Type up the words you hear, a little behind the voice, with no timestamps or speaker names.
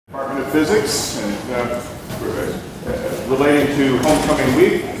to physics and relating to homecoming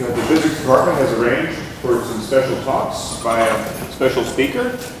week. The physics department has arranged for some special talks by a special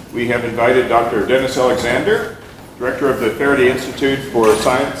speaker. We have invited Dr. Denis Alexander, director of the Faraday Institute for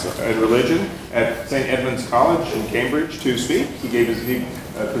Science and Religion at St. Edmund's College in Cambridge, to speak. He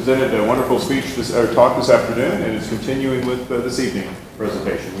presented a wonderful talk this afternoon, and is continuing with this evening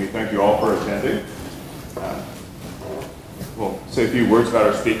presentation. We thank you all for attending. We'll say a few words about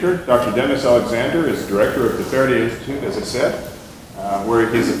our speaker. Dr. Denis Alexander is director of the Faraday Institute, as I said, where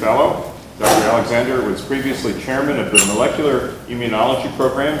he's a fellow. Dr. Alexander was previously chairman of the Molecular Immunology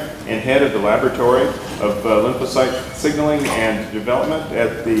Program and head of the Laboratory of Lymphocyte Signaling and Development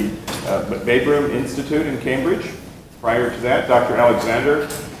at the Baylor Institute in Cambridge. Prior to that, Dr. Alexander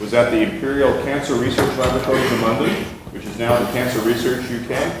was at the Imperial Cancer Research Laboratories in London, which is now the Cancer Research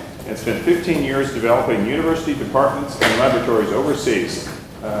UK, and spent 15 years developing university departments and laboratories overseas,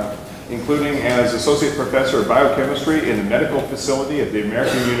 including as Associate Professor of Biochemistry in the medical facility at the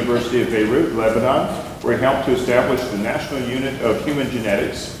American University of Beirut, Lebanon, where he helped to establish the National Unit of Human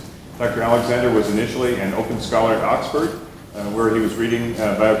Genetics. Dr. Alexander was initially an open scholar at Oxford, where he was reading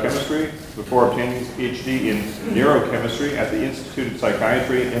biochemistry before obtaining his PhD in neurochemistry at the Institute of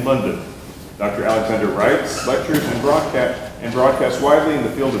Psychiatry in London. Dr. Alexander writes, lectures, and broadcasts widely in the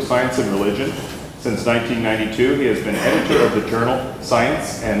field of science and religion. Since 1992, he has been editor of the journal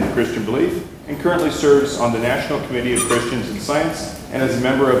Science and Christian Belief, and currently serves on the National Committee of Christians in Science and as a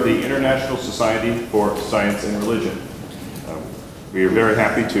member of the International Society for Science and Religion. We are very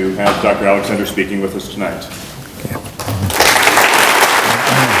happy to have Dr. Alexander speaking with us tonight.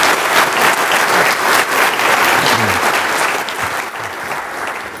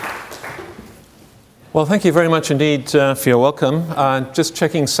 Well, thank you very much indeed for your welcome. Just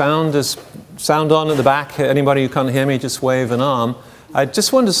checking sound. Is sound on at the back? Anybody who can't hear me, just wave an arm. I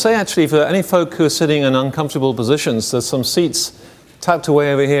just wanted to say, actually, for any folk who are sitting in uncomfortable positions, there's some seats tucked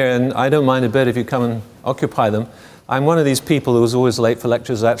away over here, and I don't mind a bit if you come and occupy them. I'm one of these people who was always late for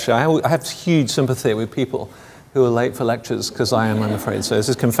lectures, actually. I have huge sympathy with people who are late for lectures, because I am, I'm afraid. So this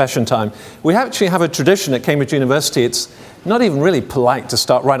is confession time. We actually have a tradition at Cambridge University. It's not even really polite to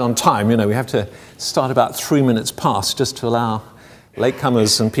start right on time. You know, we have to start about 3 minutes past just to allow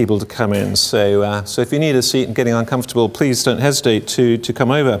latecomers and people to come in. So, so if you need a seat and getting uncomfortable, please don't hesitate to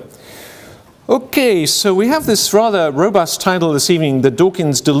come over. Okay, so we have this rather robust title this evening, The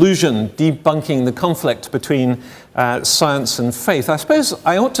Dawkins Delusion, Debunking the Conflict Between Science and Faith. I suppose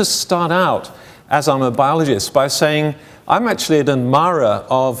I ought to start out, as I'm a biologist, by saying I'm actually an admirer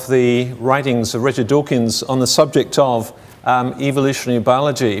of the writings of Richard Dawkins on the subject of evolutionary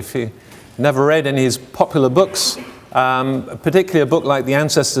biology. If you never read any of his popular books, particularly a book like The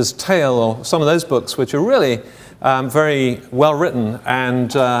Ancestor's Tale, or some of those books, which are really very well written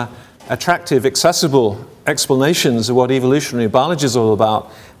and attractive, accessible explanations of what evolutionary biology is all about,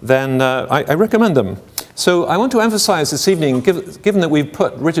 then I recommend them. So I want to emphasize this evening, given that we've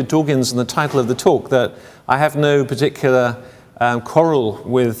put Richard Dawkins in the title of the talk, that I have no particular quarrel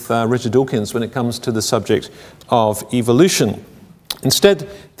with Richard Dawkins when it comes to the subject of evolution. Instead,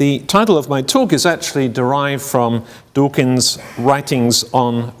 the title of my talk is actually derived from Dawkins' writings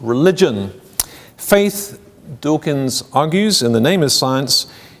on religion. Faith, Dawkins argues, in the name of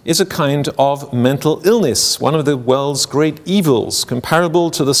science, is a kind of mental illness, one of the world's great evils,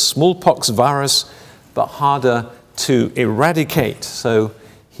 comparable to the smallpox virus, but harder to eradicate. So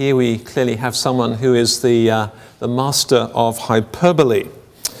here we clearly have someone who is the master of hyperbole.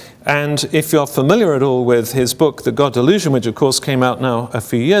 And if you're familiar at all with his book, The God Delusion, which of course came out now a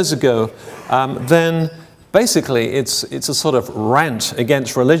few years ago, then basically it's a sort of rant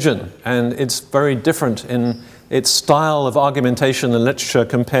against religion, and it's very different in its style of argumentation and literature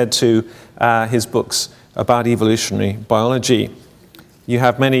compared to his books about evolutionary biology. You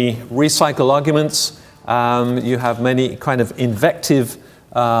have many recycle arguments, you have many kind of invective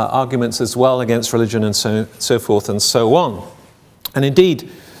arguments as well against religion, and so forth and so on. And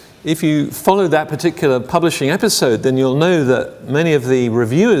indeed, if you follow that particular publishing episode, then you'll know that many of the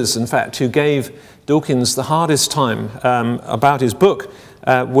reviewers, in fact, who gave Dawkins the hardest time about his book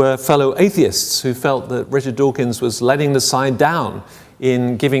were fellow atheists who felt that Richard Dawkins was letting the side down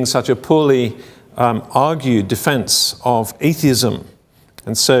in giving such a poorly argued defense of atheism.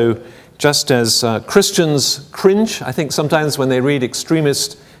 And so just as Christians cringe, I think, sometimes when they read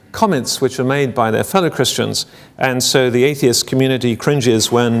extremist comments which are made by their fellow Christians, and so the atheist community cringes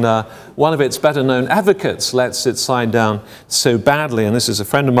when one of its better known advocates lets its side down so badly. And this is a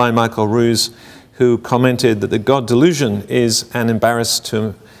friend of mine, Michael Ruse, who commented that the God delusion is an embarrass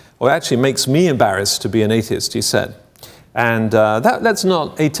to, or actually makes me embarrassed to be an atheist, he said. And that's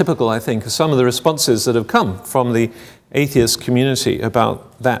not atypical, I think, of some of the responses that have come from the atheist community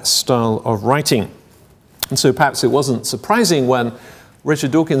about that style of writing. And so perhaps it wasn't surprising when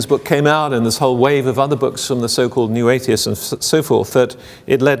Richard Dawkins' book came out and this whole wave of other books from the so-called New Atheists and so forth, that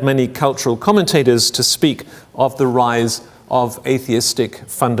it led many cultural commentators to speak of the rise of atheistic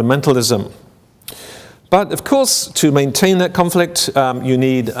fundamentalism. But of course, to maintain that conflict, you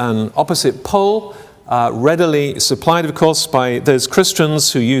need an opposite pole, readily supplied, of course, by those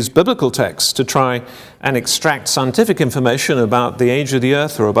Christians who use biblical texts to try and extract scientific information about the age of the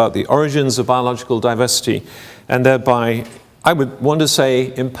earth or about the origins of biological diversity, and thereby, I would want to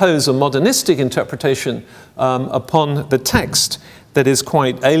say, impose a modernistic interpretation upon the text that is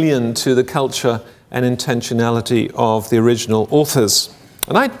quite alien to the culture and intentionality of the original authors.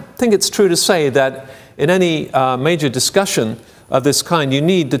 And I think it's true to say that in any major discussion of this kind, you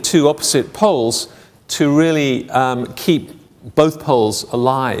need the two opposite poles to really keep both poles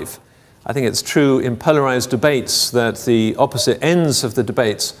alive. I think it's true in polarized debates that the opposite ends of the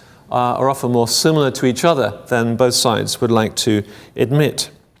debates are often more similar to each other than both sides would like to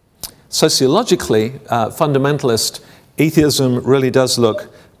admit. Sociologically, fundamentalist atheism really does look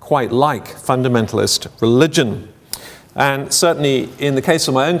quite like fundamentalist religion. And certainly in the case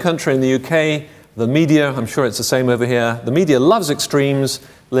of my own country, in the UK, the media, I'm sure it's the same over here, the media loves extremes,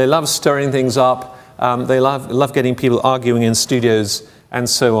 they love stirring things up, they love getting people arguing in studios and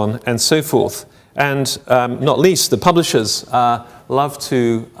so on and so forth. And not least, the publishers love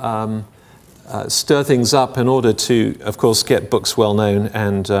to stir things up in order to, of course, get books well known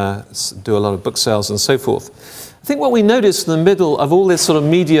and do a lot of book sales and so forth. I think what we notice in the middle of all this sort of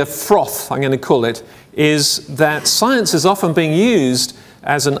media froth, I'm going to call it, is that science is often being used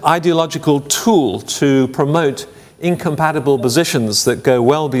as an ideological tool to promote incompatible positions that go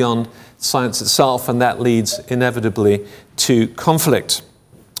well beyond science itself, and that leads inevitably to conflict.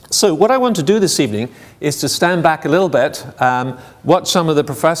 So what I want to do this evening is to stand back a little bit, watch some of the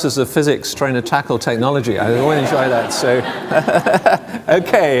professors of physics trying to tackle technology. I really enjoy that. So,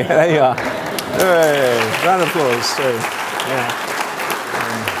 okay, there you are. Hooray, round of applause. So, yeah.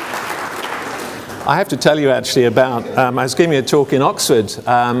 I have to tell you actually about, I was giving a talk in Oxford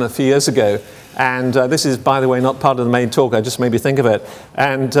a few years ago, and this is, by the way, not part of the main talk, I just made me think of it.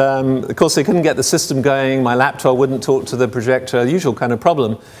 And of course, they couldn't get the system going, my laptop wouldn't talk to the projector, the usual kind of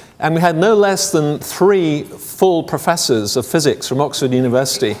problem. And we had no less than 3 full professors of physics from Oxford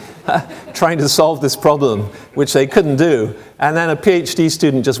University trying to solve this problem, which they couldn't do. And then a PhD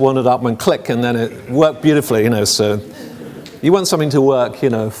student just wandered up and click, and then it worked beautifully, you know, so. You want something to work,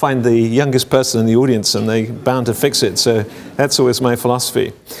 you know, find the youngest person in the audience and they're bound to fix it. So that's always my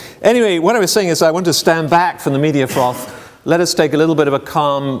philosophy. Anyway, what I was saying is I want to stand back from the media froth. Let us take a little bit of a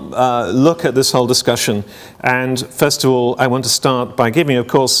calm look at this whole discussion. And first of all, I want to start by giving, of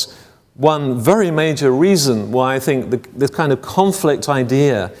course, one very major reason why I think this kind of conflict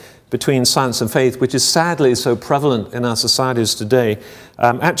idea between science and faith, which is sadly so prevalent in our societies today,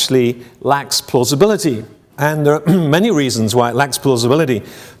 actually lacks plausibility. And there are many reasons why it lacks plausibility,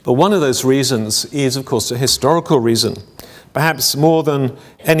 but one of those reasons is, of course, a historical reason. Perhaps more than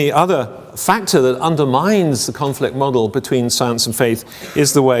any other factor that undermines the conflict model between science and faith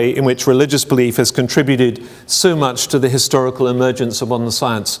is the way in which religious belief has contributed so much to the historical emergence of modern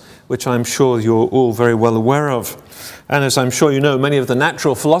science, which I'm sure you're all very well aware of. And as I'm sure you know, many of the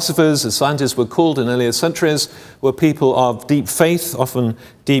natural philosophers, as scientists were called in earlier centuries, were people of deep faith, often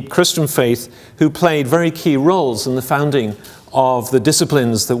deep Christian faith, who played very key roles in the founding of the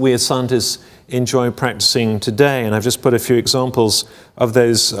disciplines that we as scientists enjoy practicing today. And I've just put a few examples of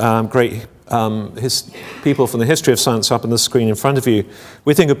those great people from the history of science up on the screen in front of you.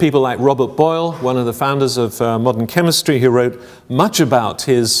 We think of people like Robert Boyle, one of the founders of modern chemistry, who wrote much about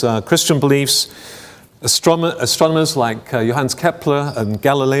his Christian beliefs. Astronomers like Johannes Kepler and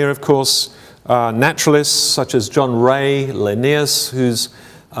Galileo, of course. Naturalists such as John Ray, Linnaeus, whose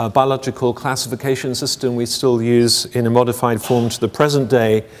biological classification system we still use in a modified form to the present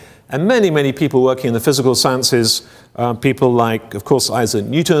day. And many, many people working in the physical sciences, people like, of course, Isaac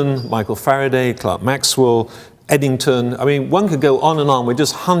Newton, Michael Faraday, Clerk Maxwell, Eddington. I mean, one could go on and on with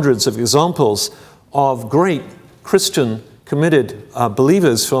just hundreds of examples of great Christian committed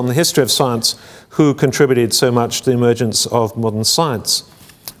believers from the history of science who contributed so much to the emergence of modern science.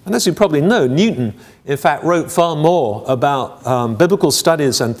 And as you probably know, Newton, in fact, wrote far more about biblical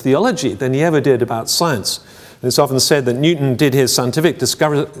studies and theology than he ever did about science. It's often said that Newton did his scientific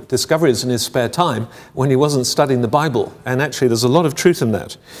discoveries in his spare time when he wasn't studying the Bible. And actually, there's a lot of truth in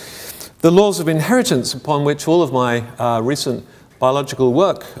that. The laws of inheritance upon which all of my recent biological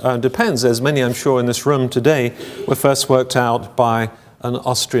work depends, as many I'm sure in this room today were first worked out by an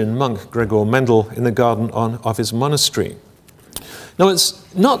Austrian monk, Gregor Mendel, in the garden of his monastery. Now,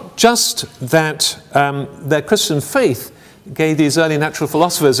 it's not just that their Christian faith gave these early natural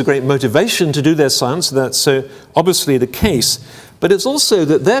philosophers a great motivation to do their science. That's so obviously the case. But it's also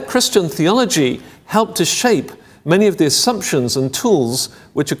that their Christian theology helped to shape many of the assumptions and tools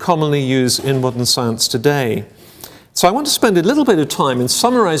which are commonly used in modern science today. So I want to spend a little bit of time in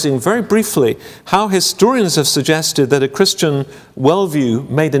summarizing very briefly how historians have suggested that a Christian worldview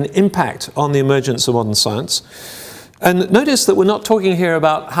made an impact on the emergence of modern science. And notice that we're not talking here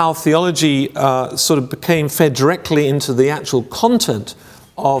about how theology sort of became fed directly into the actual content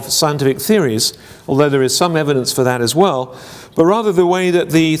of scientific theories, although there is some evidence for that as well, but rather the way that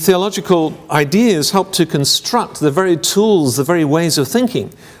the theological ideas help to construct the very tools, the very ways of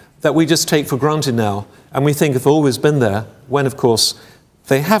thinking that we just take for granted now, and we think have always been there, when of course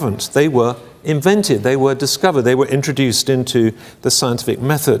they haven't. They were invented, they were discovered, they were introduced into the scientific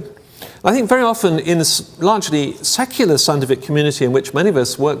method. I think very often in this largely secular scientific community in which many of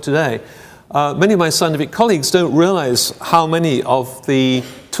us work today, many of my scientific colleagues don't realize how many of the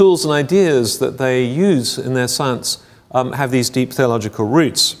tools and ideas that they use in their science have these deep theological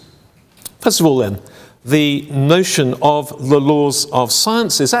roots. First of all then, the notion of the laws of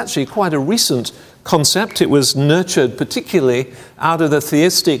science is actually quite a recent concept. It was nurtured particularly out of the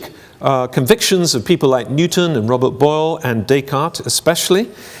theistic convictions of people like Newton and Robert Boyle and Descartes especially.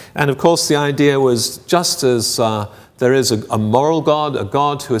 And of course the idea was, just as there is a moral God, a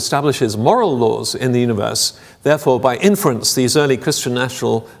God who establishes moral laws in the universe, therefore by inference these early Christian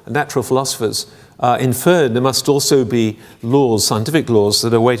natural philosophers inferred there must also be laws, scientific laws,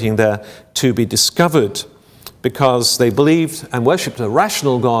 that are waiting there to be discovered, because they believed and worshipped a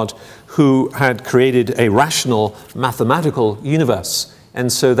rational God who had created a rational mathematical universe.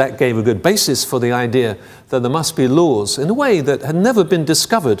 And so that gave a good basis for the idea that there must be laws in a way that had never been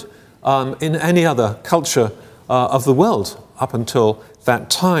discovered in any other culture of the world up until that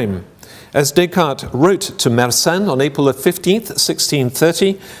time. As Descartes wrote to Mersenne on April 15th,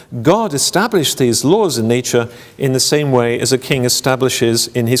 1630, God established these laws in nature in the same way as a king establishes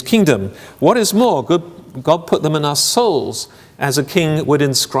in his kingdom. What is more, God put them in our souls, as a king would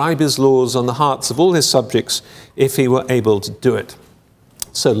inscribe his laws on the hearts of all his subjects if he were able to do it.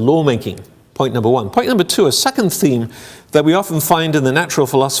 So lawmaking, point number one. Point number two, a second theme that we often find in the natural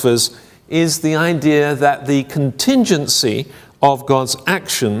philosophers is the idea that the contingency of God's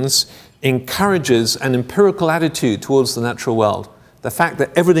actions encourages an empirical attitude towards the natural world. The fact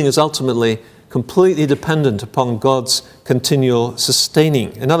that everything is ultimately completely dependent upon God's continual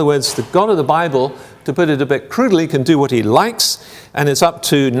sustaining. In other words, the God of the Bible, to put it a bit crudely, can do what he likes, and it's up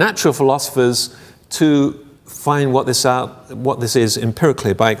to natural philosophers to find what this is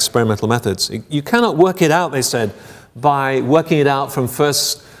empirically by experimental methods. You cannot work it out, they said, by working it out from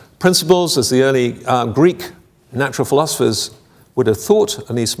first principles, as the early Greek natural philosophers would have thought,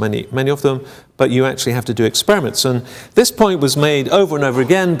 at least many of them, but you actually have to do experiments. And this point was made over and over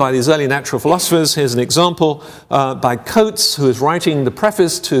again by these early natural philosophers. Here's an example by Coates, who is writing the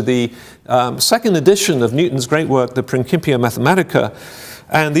preface to the second edition of Newton's great work, the Principia Mathematica.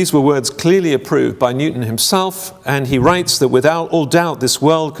 And these were words clearly approved by Newton himself, and he writes that without all doubt this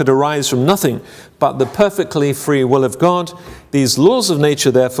world could arise from nothing but the perfectly free will of God. These laws of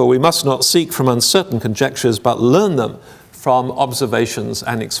nature, therefore, we must not seek from uncertain conjectures, but learn them from observations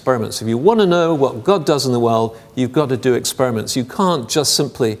and experiments. If you want to know what God does in the world, you've got to do experiments. You can't just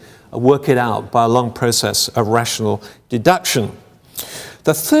simply work it out by a long process of rational deduction.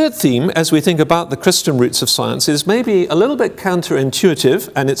 The third theme, as we think about the Christian roots of science, is maybe a little bit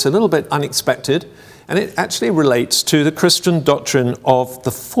counterintuitive, and it's a little bit unexpected, and it actually relates to the Christian doctrine of the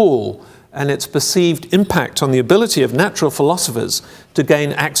fall and its perceived impact on the ability of natural philosophers to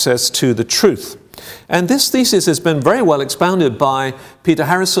gain access to the truth. And this thesis has been very well expounded by Peter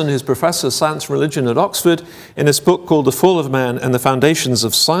Harrison, who's Professor of Science and Religion at Oxford, in his book called The Fall of Man and the Foundations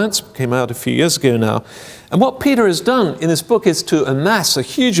of Science. It came out a few years ago now. And what Peter has done in this book is to amass a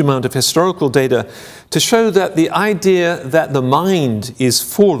huge amount of historical data to show that the idea that the mind is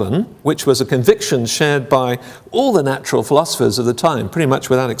fallen, which was a conviction shared by all the natural philosophers of the time, pretty much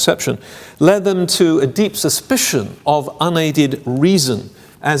without exception, led them to a deep suspicion of unaided reason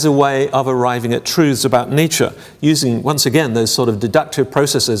as a way of arriving at truths about nature, using, once again, those sort of deductive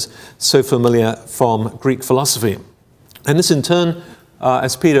processes so familiar from Greek philosophy. And this, in turn,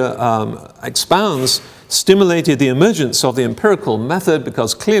 as Peter expounds, stimulated the emergence of the empirical method,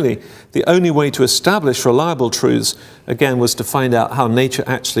 because clearly the only way to establish reliable truths, again, was to find out how nature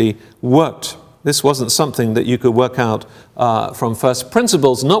actually worked. This wasn't something that you could work out from first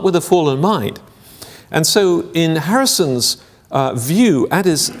principles, not with a fallen mind. And so in Harrison's view, at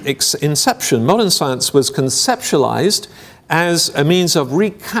its inception, modern science was conceptualized as a means of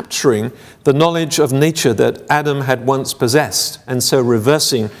recapturing the knowledge of nature that Adam had once possessed, and so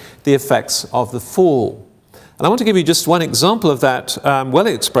reversing the effects of the fall. And I want to give you just one example of that, well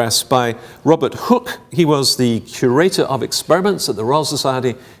expressed by Robert Hooke. He was the curator of experiments at the Royal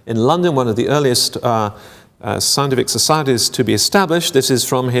Society in London, one of the earliest scientific societies to be established. This is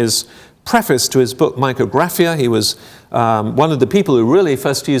from his preface to his book Micrographia. He was one of the people who really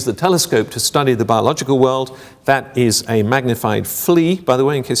first used the telescope to study the biological world. That is a magnified flea, by the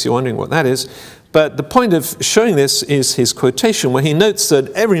way, in case you're wondering what that is. But the point of showing this is his quotation, where he notes that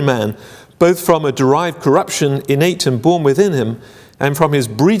every man, both from a derived corruption innate and born within him, and from his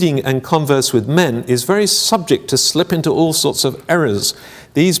breeding and converse with men, is very subject to slip into all sorts of errors,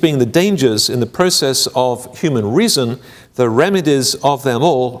 these being the dangers in the process of human reason. The remedies of them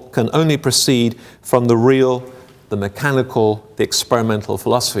all can only proceed from the real, the mechanical, the experimental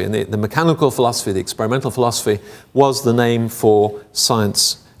philosophy. And the mechanical philosophy, the experimental philosophy, was the name for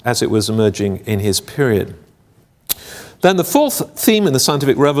science as it was emerging in his period. Then the fourth theme in the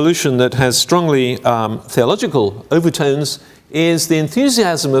scientific revolution that has strongly theological overtones is the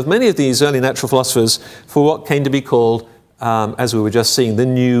enthusiasm of many of these early natural philosophers for what came to be called, as we were just seeing, the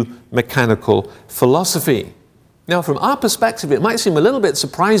new mechanical philosophy. Now, from our perspective, it might seem a little bit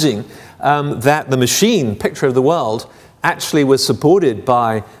surprising that the machine picture of the world actually was supported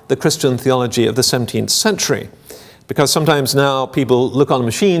by the Christian theology of the 17th century. Because sometimes now people look on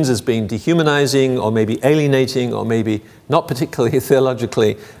machines as being dehumanizing or maybe alienating or maybe not particularly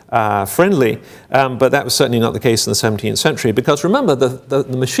theologically friendly, but that was certainly not the case in the 17th century. Because remember, the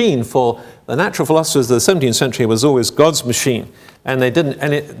machine for the natural philosophers of the 17th century was always God's machine, and they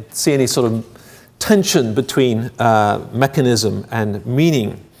didn't see any sort of tension between mechanism and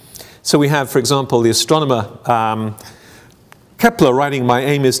meaning. So we have, for example, the astronomer Kepler writing, "My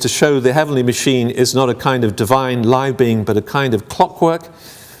aim is to show the heavenly machine is not a kind of divine live being, but a kind of clockwork."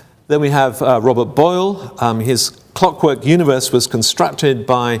 Then we have Robert Boyle. His clockwork universe was constructed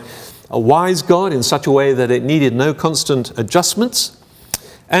by a wise God in such a way that it needed no constant adjustments.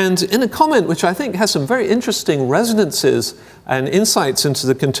 And in a comment which I think has some very interesting resonances and insights into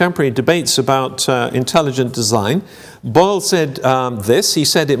the contemporary debates about intelligent design, Boyle said this. He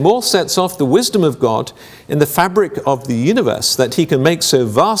said, "It more sets off the wisdom of God in the fabric of the universe that he can make so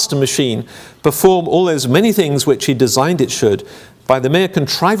vast a machine perform all those many things which he designed it should, by the mere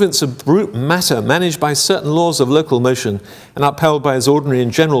contrivance of brute matter managed by certain laws of local motion and upheld by his ordinary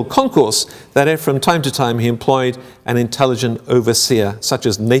and general concourse, that if from time to time he employed an intelligent overseer, such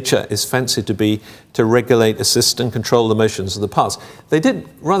as nature is fancied to be, to regulate, assist and control the motions of the parts." They did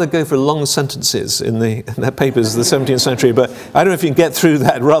rather go for long sentences in their papers of the 17th century, but I don't know if you can get through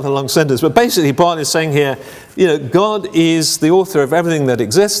that rather long sentence. But basically Paul is saying here, you know, God is the author of everything that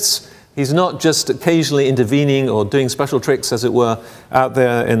exists. He's not just occasionally intervening or doing special tricks, as it were, out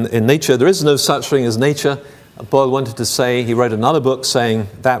there in nature. There is no such thing as nature. Boyle wanted to say, he wrote another book saying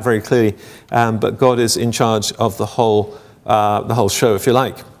that very clearly, but God is in charge of the whole show, if you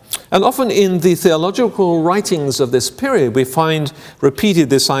like. And often in the theological writings of this period, we find repeated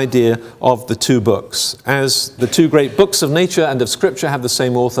this idea of the two books. As the two great books of nature and of Scripture have the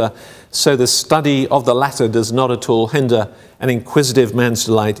same author, so the study of the latter does not at all hinder an inquisitive man's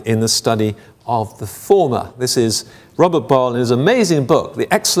delight in the study of the former. This is Robert Boyle in his amazing book,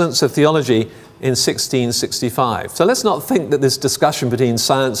 The Excellence of Theology, in 1665. So let's not think that this discussion between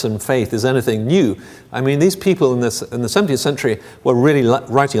science and faith is anything new. I mean, these people in the 17th century were really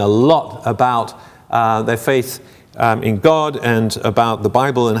writing a lot about their faith in God and about the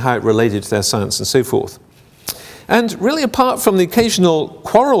Bible and how it related to their science and so forth. And really, apart from the occasional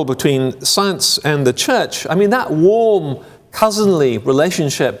quarrel between science and the church, I mean, that warm, cousinly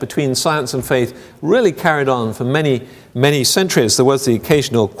relationship between science and faith really carried on for many, many centuries. There was the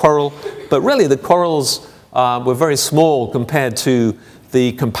occasional quarrel, but really the quarrels were very small compared to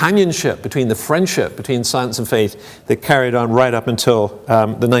the companionship, the friendship between science and faith that carried on right up until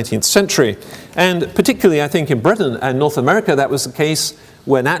the 19th century. And particularly, I think, in Britain and North America, that was the case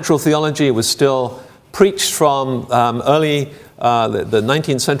where natural theology was still preached from the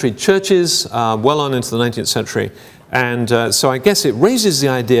 19th century churches well on into the 19th century. And so I guess it raises the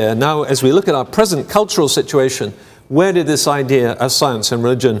idea now, as we look at our present cultural situation, where did this idea of science and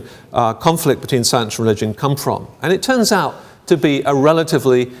religion, conflict between science and religion, come from? And it turns out to be a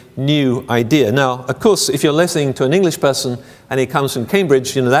relatively new idea. Now, of course, if you're listening to an English person and he comes from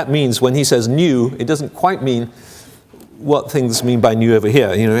Cambridge, you know, that means when he says new, it doesn't quite mean what things mean by new over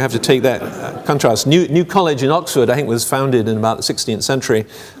here. You know, you have to take that contrast. New College in Oxford, I think, was founded in about the 16th century,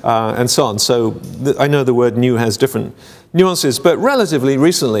 and so on. So I know the word new has different nuances, but relatively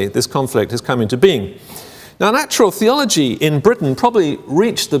recently, this conflict has come into being. Now, natural theology in Britain probably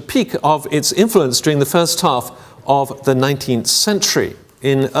reached the peak of its influence during the first half of the 19th century.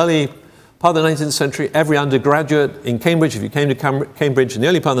 In early part of the 19th century, every undergraduate in Cambridge, if you came to Cambridge in the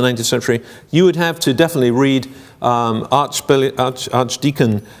early part of the 19th century, you would have to definitely read Archdeacon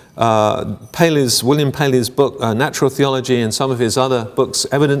William Paley's book, Natural Theology, and some of his other books,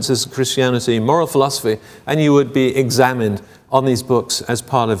 Evidences of Christianity, Moral Philosophy, and you would be examined on these books as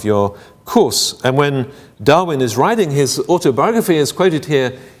part of your course. And when Darwin is writing his autobiography, as quoted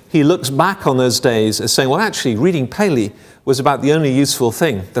here, he looks back on those days as saying, well, actually, reading Paley was about the only useful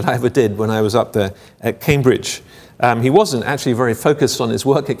thing that I ever did when I was up there at Cambridge. He wasn't actually very focused on his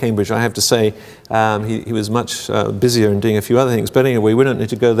work at Cambridge, I have to say. He was much busier and doing a few other things. But anyway, we don't need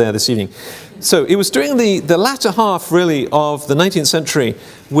to go there this evening. So it was during the latter half, really, of the 19th century,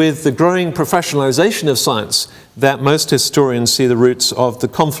 with the growing professionalization of science, that most historians see the roots of the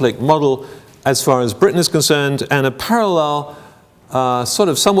conflict model as far as Britain is concerned, and a parallel, sort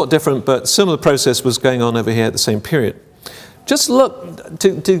of somewhat different but similar process was going on over here at the same period. Just look,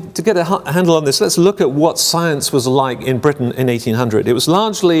 to get a handle on this, let's look at what science was like in Britain in 1800. It was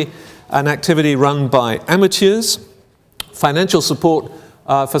largely an activity run by amateurs. Financial support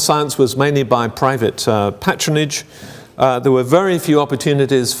for science was mainly by private patronage. There were very few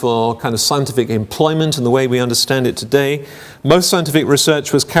opportunities for kind of scientific employment in the way we understand it today. Most scientific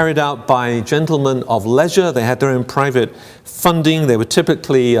research was carried out by gentlemen of leisure. They had their own private funding. They were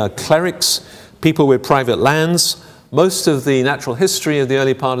typically clerics, people with private lands. Most of the natural history of the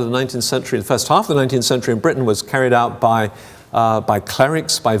early part of the 19th century, the first half of the 19th century in Britain, was carried out by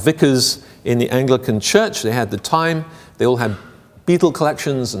clerics, by vicars in the Anglican Church. They had the time. They all had beetle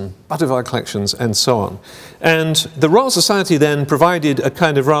collections and butterfly collections and so on. And the Royal Society then provided a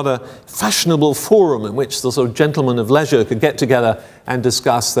kind of rather fashionable forum in which the sort of gentlemen of leisure could get together and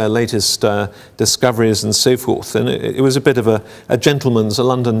discuss their latest discoveries and so forth. And it was a bit of a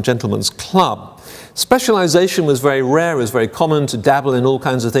London gentleman's club. Specialization was very rare. It was very common to dabble in all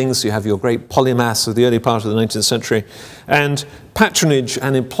kinds of things. You have your great polymaths of the early part of the 19th century. And patronage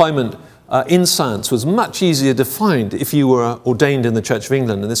and employment in science was much easier to find if you were ordained in the Church of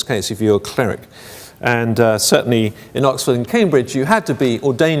England, in this case, if you were a cleric. And certainly in Oxford and Cambridge, you had to be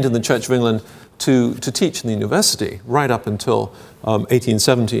ordained in the Church of England to teach in the university, right up until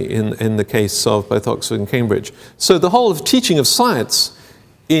 1870 in the case of both Oxford and Cambridge. So the whole of teaching of science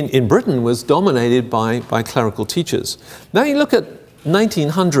in Britain was dominated by clerical teachers. Now you look at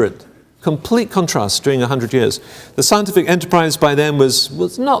 1900, complete contrast during 100 years. The scientific enterprise by then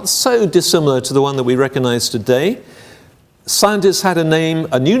was not so dissimilar to the one that we recognize today. Scientists had a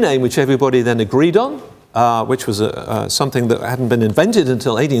new name, which everybody then agreed on, which was something that hadn't been invented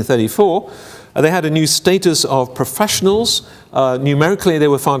until 1834. They had a new status of professionals. Numerically, they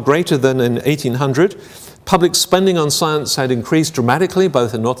were far greater than in 1800. Public spending on science had increased dramatically,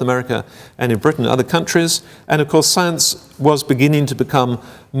 both in North America and in Britain and other countries. And of course, science was beginning to become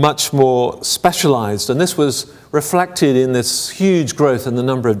much more specialized. And this was reflected in this huge growth in the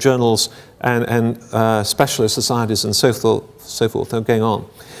number of journals and specialist societies and so forth that were going on.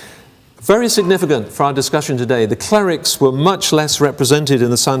 Very significant for our discussion today, the clerics were much less represented in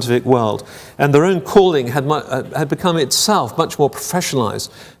the scientific world, and their own calling had become itself much more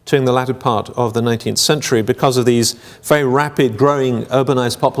professionalized during the latter part of the 19th century because of these very rapid growing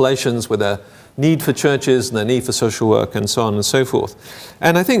urbanized populations with their need for churches and their need for social work and so on and so forth.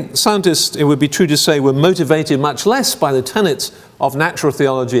 And I think scientists, it would be true to say, were motivated much less by the tenets of natural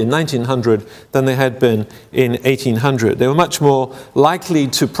theology in 1900 than they had been in 1800. They were much more likely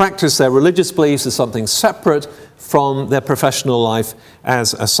to practice their religious beliefs as something separate from their professional life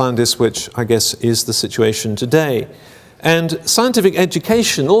as a scientist, which I guess is the situation today. And scientific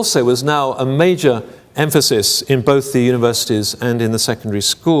education also was now a major emphasis in both the universities and in the secondary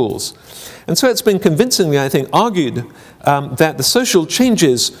schools. And so it's been convincingly, I think, argued that the social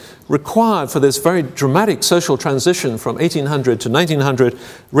changes required for this very dramatic social transition from 1800 to 1900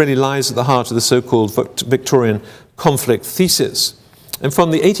 really lies at the heart of the so-called Victorian conflict thesis. And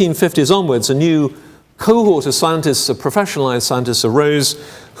from the 1850s onwards, a new cohort of scientists, of professionalized scientists, arose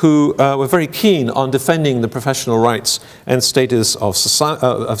who were very keen on defending the professional rights and status of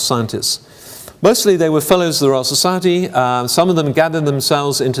scientists. Mostly they were fellows of the Royal Society. Some of them gathered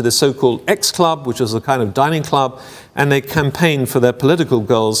themselves into the so-called X Club, which was a kind of dining club, and they campaigned for their political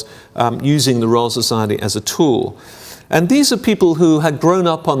goals using the Royal Society as a tool. And these are people who had grown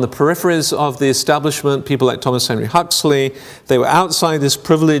up on the peripheries of the establishment, people like Thomas Henry Huxley. They were outside this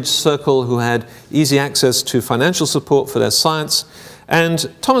privileged circle who had easy access to financial support for their science.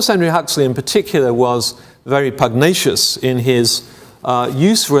 And Thomas Henry Huxley in particular was very pugnacious in his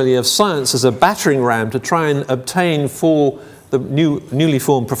use really of science as a battering ram to try and obtain for the newly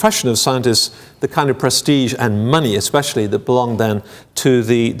formed profession of scientists the kind of prestige and money especially that belonged then to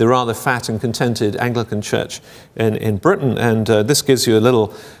the rather fat and contented Anglican Church in Britain. And this gives you a little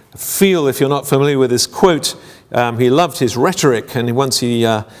feel, if you're not familiar with this quote. He loved his rhetoric, and once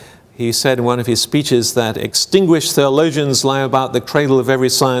he said in one of his speeches that extinguished theologians lie about the cradle of every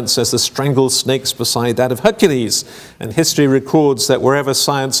science as the strangled snakes beside that of Hercules. And history records that wherever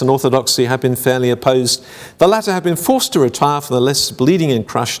science and orthodoxy have been fairly opposed, the latter have been forced to retire from the lists, bleeding and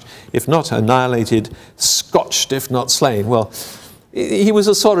crushed, if not annihilated, scotched, if not slain. Well, he was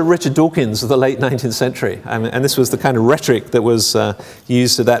a sort of Richard Dawkins of the late 19th century. And this was the kind of rhetoric that was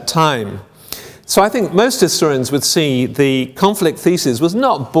used at that time. So I think most historians would see the conflict thesis was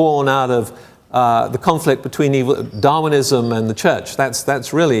not born out of the conflict between Darwinism and the church.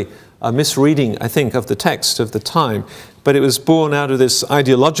 That's really a misreading, I think, of the text of the time. But it was born out of this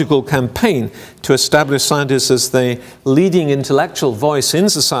ideological campaign to establish scientists as the leading intellectual voice in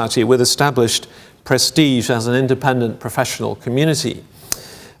society with established prestige as an independent professional community.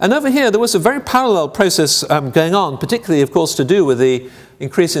 And over here, there was a very parallel process going on, particularly, of course, to do with the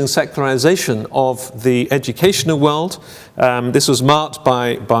increasing secularization of the educational world. This was marked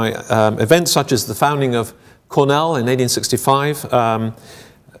by events such as the founding of Cornell in 1865.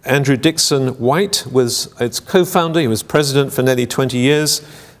 Andrew Dixon White was its co-founder. He was president for nearly 20 years.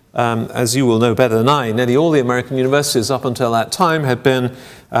 As you will know better than I, nearly all the American universities up until that time had been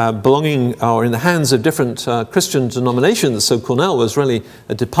belonging or in the hands of different Christian denominations. So Cornell was really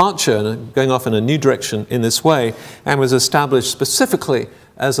a departure and going off in a new direction in this way, and was established specifically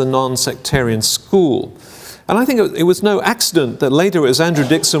as a non-sectarian school. And I think it was no accident that later it was Andrew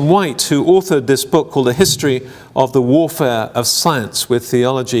Dixon White who authored this book called A History of the Warfare of Science with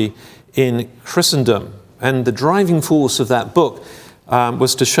Theology in Christendom. And the driving force of that book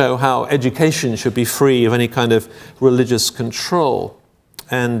was to show how education should be free of any kind of religious control.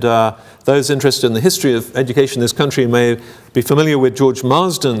 And those interested in the history of education in this country may be familiar with George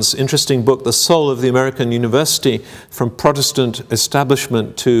Marsden's interesting book, The Soul of the American University, From Protestant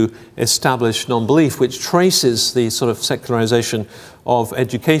Establishment to Established Non-Belief, which traces the sort of secularization of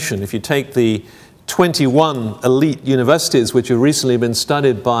education. If you take the 21 elite universities which have recently been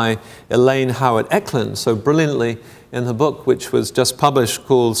studied by Elaine Howard Eklund so brilliantly in the book which was just published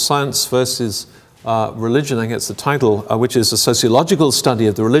called Science versus Religion, I guess the title, which is a sociological study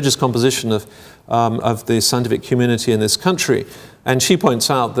of the religious composition of the scientific community in this country. And she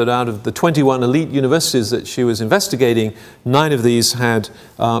points out that out of the 21 elite universities that she was investigating, 9 of these had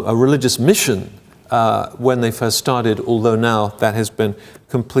a religious mission when they first started, although now that has been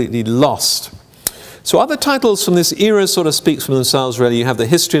completely lost. So other titles from this era sort of speak for themselves, really. You have The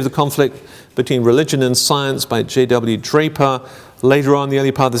History of the Conflict Between Religion and Science by J.W. Draper. Later on, in the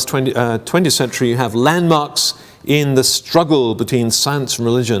early part of this 20th century, you have Landmarks in the Struggle Between Science and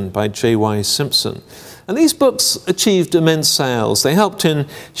Religion by J.Y. Simpson. And these books achieved immense sales. They helped in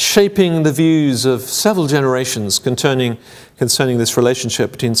shaping the views of several generations concerning this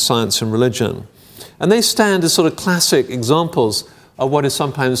relationship between science and religion. And they stand as sort of classic examples of what is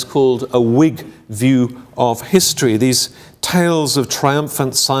sometimes called a Whig view of history. These tales of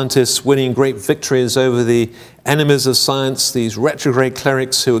triumphant scientists winning great victories over the enemies of science, these retrograde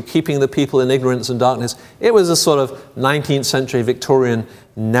clerics who were keeping the people in ignorance and darkness. It was a sort of 19th century Victorian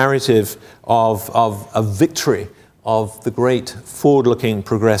narrative of a victory of the great forward-looking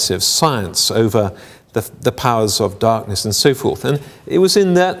progressive science over the powers of darkness and so forth. And it was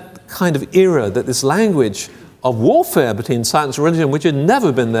in that kind of era that this language of warfare between science and religion, which had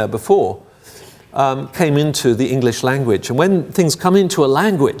never been there before, came into the English language. And when things come into a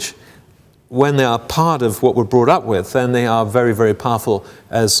language, when they are part of what we're brought up with, then they are very, very powerful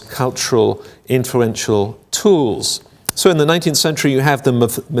as cultural, influential tools. So in the 19th century, you have the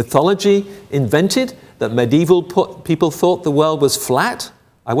mythology invented, that medieval people thought the world was flat.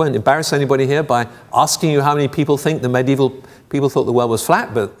 I won't embarrass anybody here by asking you how many people think the medieval people thought the world was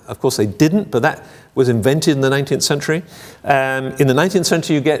flat, but of course they didn't, but that was invented in the 19th century. In the 19th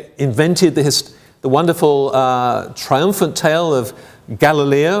century, you get invented the wonderful triumphant tale of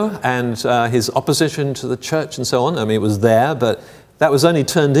Galileo and his opposition to the church and so on. I mean, it was there, but that was only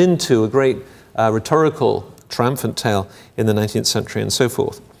turned into a great rhetorical triumphant tale in the 19th century and so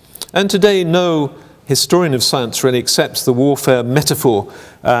forth. And today, no historian of science really accepts the warfare metaphor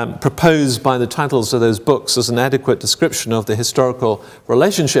proposed by the titles of those books as an adequate description of the historical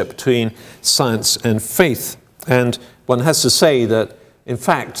relationship between science and faith. And one has to say that, in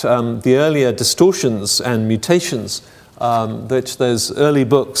fact, the earlier distortions and mutations that those early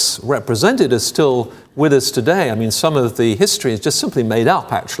books represented are still with us today. I mean, some of the history is just simply made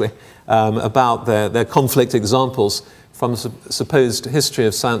up, actually, about their conflict examples from supposed history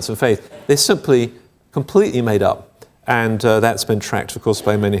of science and faith. They're simply completely made up, and that's been tracked, of course,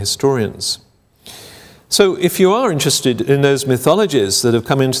 by many historians. So if you are interested in those mythologies that have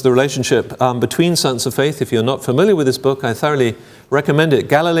come into the relationship between science and faith, if you're not familiar with this book, I thoroughly recommend it.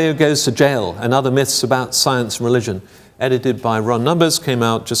 Galileo Goes to Jail and Other Myths About Science and Religion, edited by Ron Numbers, came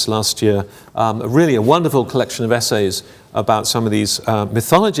out just last year. Really a wonderful collection of essays about some of these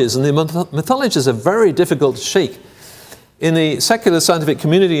mythologies. And the mythologies are very difficult to shake. In the secular scientific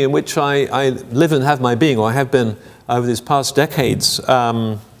community in which I live and have my being, or I have been over these past decades,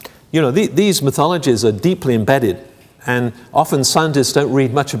 these mythologies are deeply embedded, and often scientists don't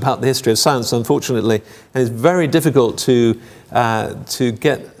read much about the history of science, unfortunately, and it's very difficult to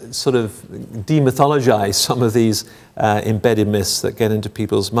get sort of demythologize some of these embedded myths that get into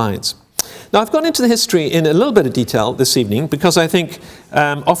people's minds. Now, I've gone into the history in a little bit of detail this evening because I think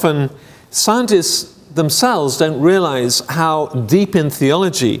often scientists themselves don't realize how deep in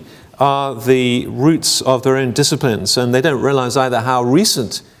theology are the roots of their own disciplines, and they don't realize either how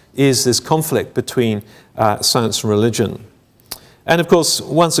recent is this conflict between science and religion. And of course,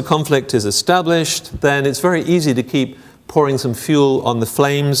 once a conflict is established, then it's very easy to keep pouring some fuel on the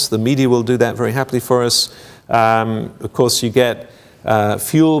flames. The media will do that very happily for us. Of course, you get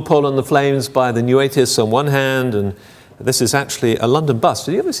fuel poured on the flames by the new atheists on one hand, and this is actually a London bus.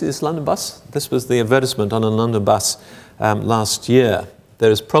 Did you ever see this London bus? This was the advertisement on a London bus last year.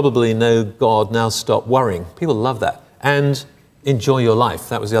 There is probably no God, now stop worrying. People love that. And enjoy your life.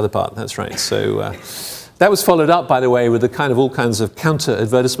 That was the other part. That's right. So that was followed up, by the way, with all kinds of counter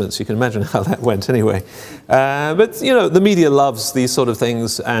advertisements. You can imagine how that went anyway. But, the media loves these sort of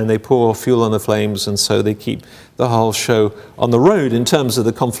things, and they pour fuel on the flames, and so they keep the whole show on the road in terms of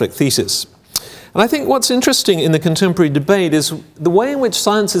the conflict thesis. And I think what's interesting in the contemporary debate is the way in which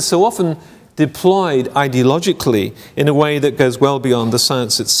science is so often deployed ideologically in a way that goes well beyond the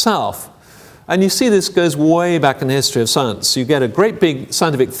science itself. And you see this goes way back in the history of science. You get a great big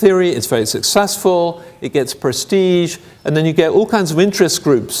scientific theory, it's very successful, it gets prestige, and then you get all kinds of interest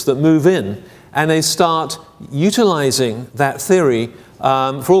groups that move in, and they start utilizing that theory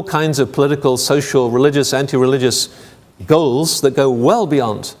for all kinds of political, social, religious, anti-religious goals that go well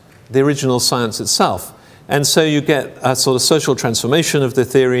beyond the original science itself. And so you get a sort of social transformation of the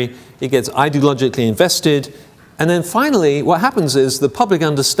theory, it gets ideologically invested, and then finally what happens is the public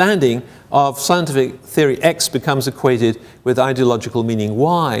understanding of scientific theory X becomes equated with ideological meaning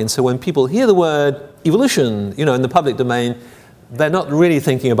Y. And so when people hear the word evolution, in the public domain, they're not really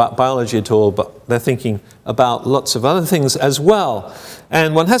thinking about biology at all, but they're thinking about lots of other things as well.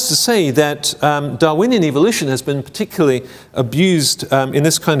 And one has to say that Darwinian evolution has been particularly abused in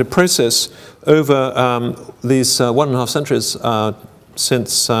this kind of process over these 1.5 centuries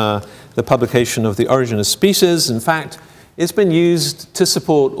since the publication of The Origin of Species. In fact, it's been used to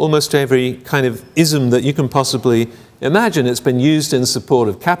support almost every kind of ism that you can possibly imagine. It's been used in support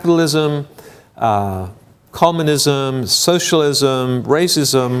of capitalism, communism, socialism,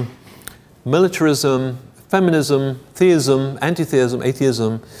 racism, militarism, feminism, theism, anti-theism,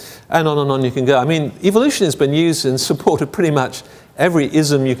 atheism, and on you can go. I mean, evolution has been used in support of pretty much every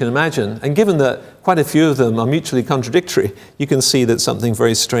ism you can imagine, and given that quite a few of them are mutually contradictory, you can see that something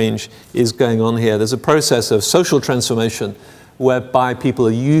very strange is going on here. There's a process of social transformation whereby people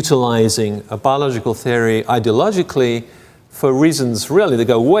are utilizing a biological theory ideologically for reasons really that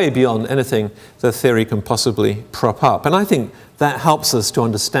go way beyond anything the theory can possibly prop up. And I think that helps us to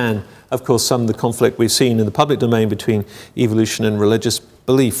understand, of course, some of the conflict we've seen in the public domain between evolution and religious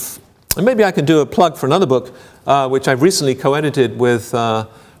belief. And maybe I can do a plug for another book, which I've recently co-edited with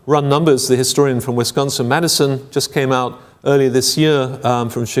Ron Numbers, the historian from Wisconsin-Madison. Just came out earlier this year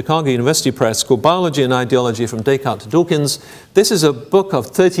from Chicago University Press, called Biology and Ideology from Descartes to Dawkins. This is a book of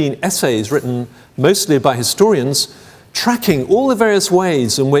 13 essays written mostly by historians, tracking all the various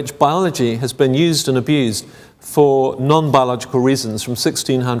ways in which biology has been used and abused for non-biological reasons from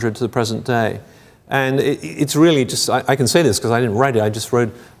 1600 to the present day. And it's really just, I can say this because I didn't write it, I just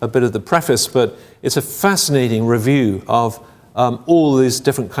wrote a bit of the preface, but it's a fascinating review of all these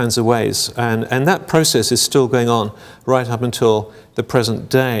different kinds of ways. And that process is still going on right up until the present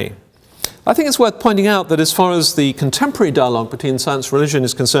day. I think it's worth pointing out that as far as the contemporary dialogue between science and religion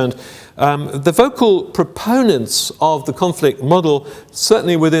is concerned, the vocal proponents of the conflict model,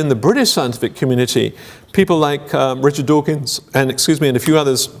 certainly within the British scientific community, people like Richard Dawkins and a few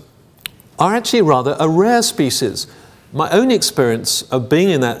others, are actually rather a rare species. My own experience of being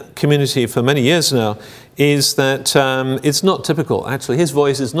in that community for many years now is that it's not typical. Actually, his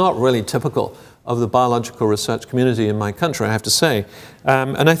voice is not really typical of the biological research community in my country, I have to say.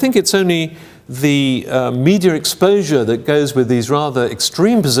 And I think it's only the media exposure that goes with these rather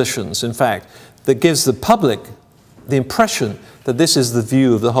extreme positions, in fact, that gives the public the impression that this is the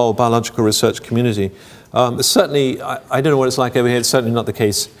view of the whole biological research community. Certainly, I don't know what it's like over here, it's certainly not the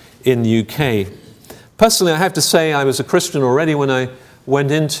case in the UK. Personally, I have to say I was a Christian already when I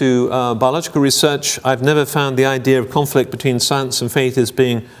went into biological research. I've never found the idea of conflict between science and faith as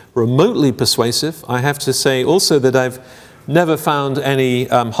being remotely persuasive. I have to say also that I've never found any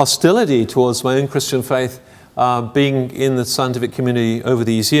hostility towards my own Christian faith being in the scientific community over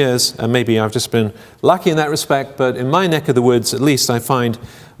these years. And maybe I've just been lucky in that respect, but in my neck of the woods, at least, I find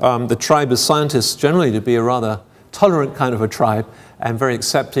the tribe of scientists generally to be a rather tolerant kind of a tribe and very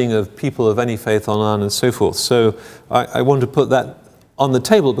accepting of people of any faith on and so forth. So I want to put that on the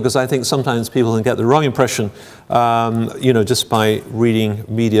table because I think sometimes people can get the wrong impression, just by reading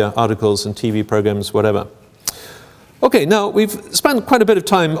media articles and TV programs, whatever. Okay, now we've spent quite a bit of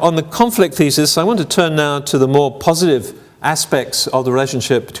time on the conflict thesis. I want to turn now to the more positive aspects of the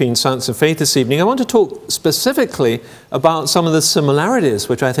relationship between science and faith this evening. I want to talk specifically about some of the similarities,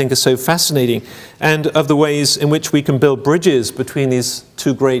 which I think are so fascinating, and of the ways in which we can build bridges between these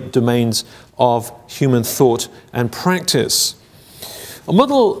two great domains of human thought and practice. A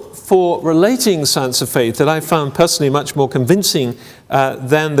model for relating science and faith that I found personally much more convincing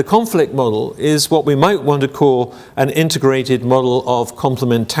than the conflict model is what we might want to call an integrated model of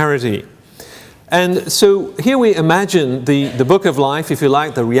complementarity. And so here we imagine the book of life, if you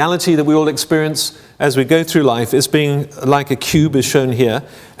like, the reality that we all experience as we go through life as being like a cube as shown here,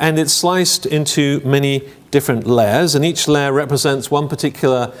 and it's sliced into many different layers, and each layer represents one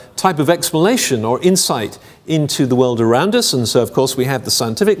particular type of explanation or insight into the world around us. And so, of course, we have the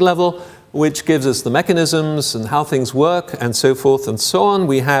scientific level, which gives us the mechanisms and how things work and so forth and so on.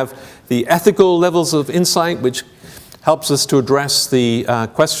 We have the ethical levels of insight, which helps us to address the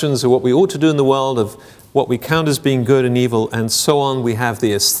questions of what we ought to do in the world, of what we count as being good and evil, and so on. We have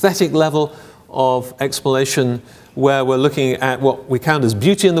the aesthetic level of explanation, where we're looking at what we count as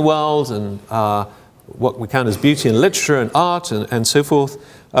beauty in the world, and what we count as beauty in literature and art, and so forth.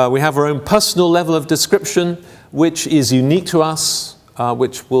 We have our own personal level of description, which is unique to us,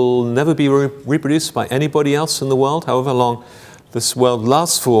 which will never be reproduced by anybody else in the world, however long this world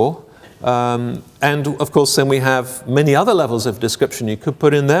lasts for. And of course then we have many other levels of description you could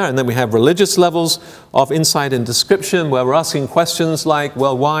put in there, and then we have religious levels of insight and description, where we're asking questions like,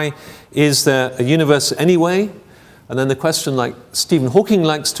 well, why is there a universe anyway? And then the question like Stephen Hawking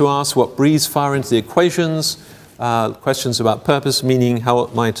likes to ask, what breathes fire into the equations, questions about purpose, meaning, how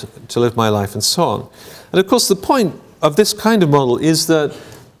am I to live my life, and so on. And of course the point of this kind of model is that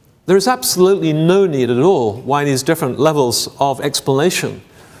there is absolutely no need at all why these different levels of explanation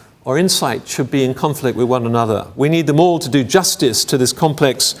or insight should be in conflict with one another. We need them all to do justice to this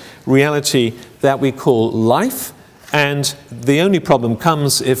complex reality that we call life. And the only problem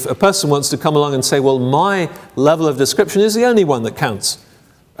comes if a person wants to come along and say, well, my level of description is the only one that counts.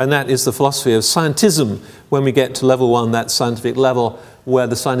 And that is the philosophy of scientism, when we get to level one, that scientific level, where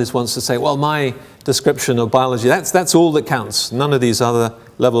the scientist wants to say, well, my description of biology, that's all that counts. None of these other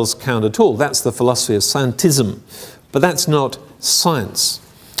levels count at all. That's the philosophy of scientism. But that's not science.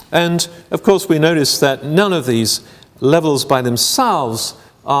 And of course we notice that none of these levels by themselves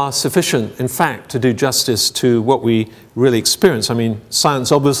are sufficient, in fact, to do justice to what we really experience. I mean,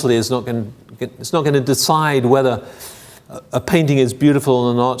 science obviously is not going to decide whether a painting is beautiful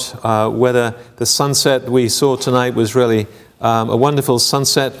or not, whether the sunset we saw tonight was really a wonderful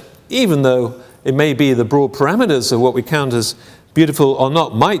sunset, even though it may be the broad parameters of what we count as beautiful or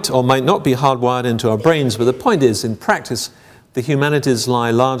not might or might not be hardwired into our brains. But the point is, in practice, the humanities lie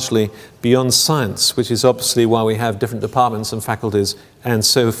largely beyond science, which is obviously why we have different departments and faculties and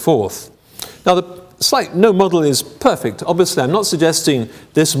so forth. Now, no model is perfect. Obviously, I'm not suggesting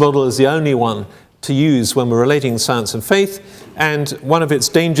this model is the only one to use when we're relating science and faith. And one of its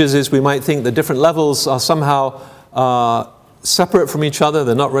dangers is we might think the different levels are somehow separate from each other.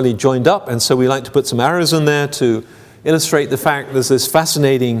 They're not really joined up. And so we like to put some arrows in there to illustrate the fact there's this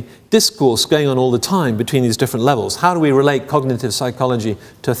fascinating discourse going on all the time between these different levels. How do we relate cognitive psychology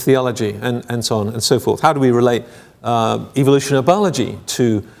to theology, and so on and so forth? How do we relate evolutionary biology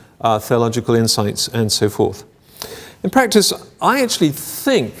to theological insights, and so forth. In practice, I actually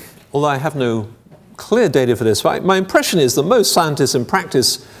think, although I have no clear data for this, my impression is that most scientists in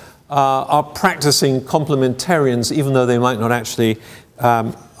practice are practicing complementarians, even though they might not actually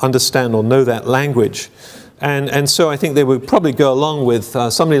understand or know that language. And so I think they would probably go along with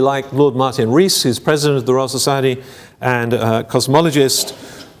somebody like Lord Martin Rees, who's president of the Royal Society and a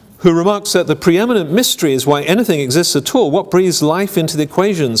cosmologist, who remarks that the preeminent mystery is why anything exists at all, what breathes life into the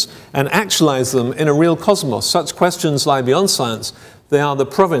equations and actualizes them in a real cosmos. Such questions lie beyond science. They are the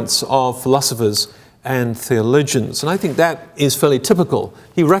province of philosophers and theologians. And I think that is fairly typical.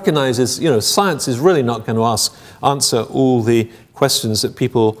 He recognizes, science is really not going to answer all the questions that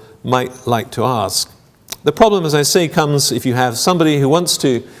people might like to ask. The problem, as I say, comes if you have somebody who wants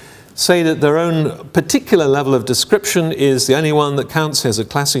to say that their own particular level of description is the only one that counts. Here's a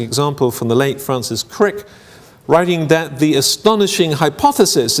classic example from the late Francis Crick, writing that the astonishing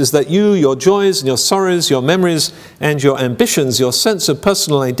hypothesis is that you, your joys and your sorrows, your memories and your ambitions, your sense of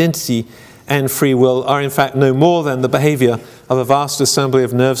personal identity and free will are in fact no more than the behavior of a vast assembly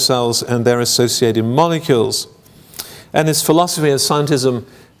of nerve cells and their associated molecules. And this philosophy of scientism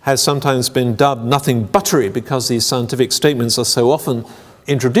has sometimes been dubbed nothing buttery because these scientific statements are so often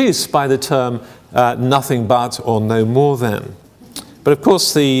introduced by the term nothing but or no more than. But of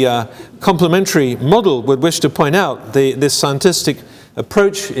course the complementary model would wish to point out this scientific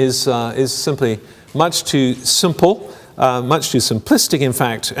approach is simply much too simple, much too simplistic in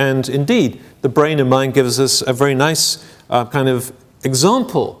fact, and indeed the brain and mind gives us a very nice kind of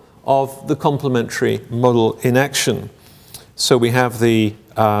example of the complementary model in action. So we have the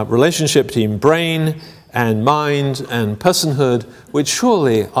relationship between brain and mind and personhood, which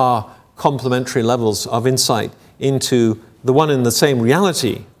surely are complementary levels of insight into the one and the same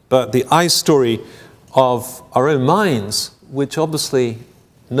reality, but the I story of our own minds, which obviously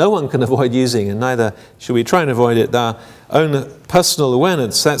no one can avoid using, and neither should we try and avoid it, our own personal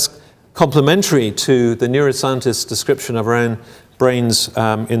awareness, that's complementary to the neuroscientist's description of our own brains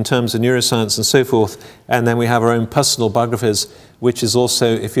in terms of neuroscience and so forth, and then we have our own personal biographies, which is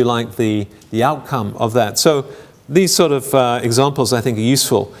also, if you like, the outcome of that. So these sort of examples, I think, are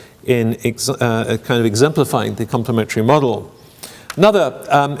useful in kind of exemplifying the complementary model.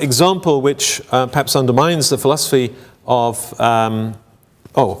 Another example which perhaps undermines the philosophy of, I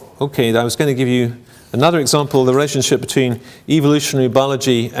was going to give you another example, the relationship between evolutionary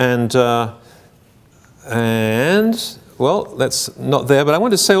biology and well, that's not there, but I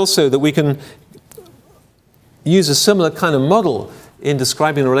want to say also that we can use a similar kind of model in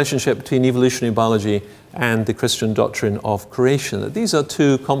describing the relationship between evolutionary biology and the Christian doctrine of creation. That these are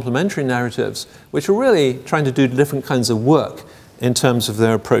two complementary narratives which are really trying to do different kinds of work in terms of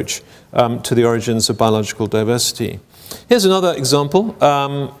their approach to the origins of biological diversity. Here's another example.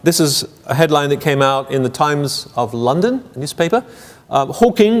 This is a headline that came out in the Times of London, a newspaper.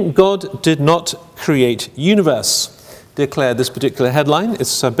 Hawking, God did not create universe, declared this particular headline.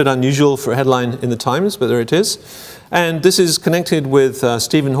 It's a bit unusual for a headline in the Times, but there it is. And this is connected with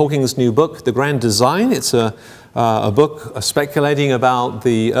Stephen Hawking's new book, The Grand Design. It's a book speculating about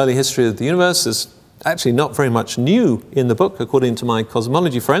the early history of the universe. There's actually not very much new in the book, according to my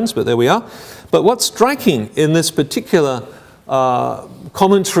cosmology friends, but there we are. But what's striking in this particular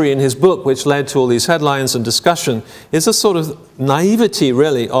commentary in his book, which led to all these headlines and discussion, is a sort of naivety,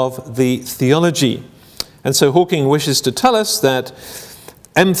 really, of the theology. And so Hawking wishes to tell us that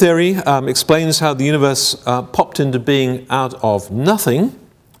M theory explains how the universe popped into being out of nothing,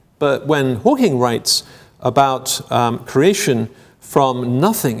 but when Hawking writes about creation from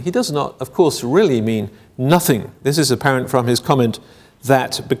nothing, he does not, of course, really mean nothing. This is apparent from his comment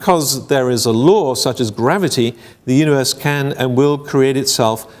that because there is a law such as gravity, the universe can and will create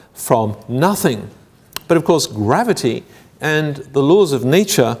itself from nothing. But of course, gravity and the laws of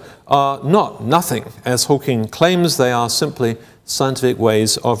nature are not nothing. As Hawking claims, they are simply scientific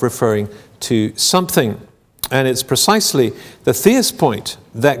ways of referring to something. And it's precisely the theist point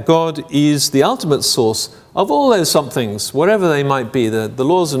that God is the ultimate source of all those somethings, whatever they might be, the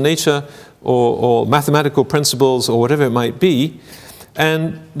laws of nature or mathematical principles or whatever it might be.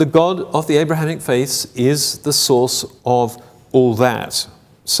 And the God of the Abrahamic faiths is the source of all that.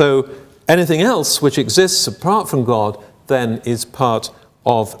 So anything else which exists apart from God then is part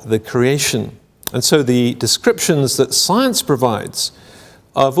of the creation. And so the descriptions that science provides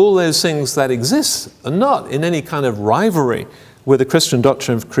of all those things that exist are not in any kind of rivalry with the Christian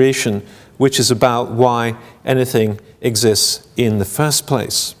doctrine of creation, which is about why anything exists in the first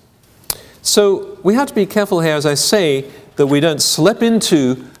place. So we have to be careful here, as I say, that we don't slip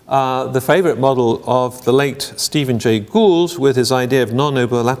into the favorite model of the late Stephen Jay Gould with his idea of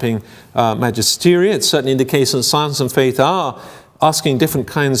non-overlapping magisteria. It's certainly the case that science and faith are asking different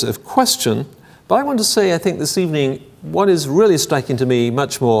kinds of question. But I want to say, I think this evening, what is really striking to me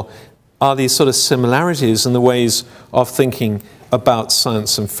much more are these sort of similarities in the ways of thinking about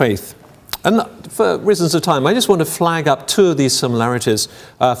science and faith. And for reasons of time, I just want to flag up two of these similarities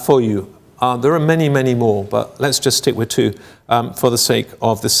for you. There are many, many more, but let's just stick with two for the sake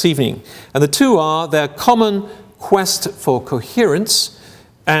of this evening. And the two are their common quest for coherence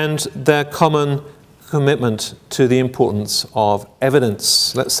and their common commitment to the importance of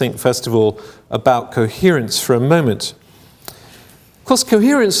evidence. Let's think, first of all, about coherence for a moment. Of course,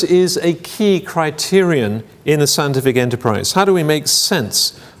 coherence is a key criterion in the scientific enterprise. How do we make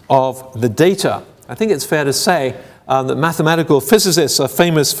sense of the data? I think it's fair to say that mathematical physicists are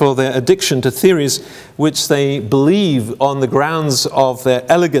famous for their addiction to theories which they believe on the grounds of their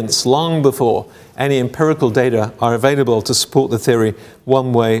elegance long before any empirical data are available to support the theory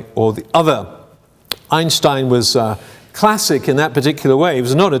one way or the other. Einstein was classic in that particular way. He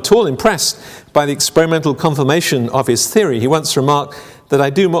was not at all impressed by the experimental confirmation of his theory. He once remarked that I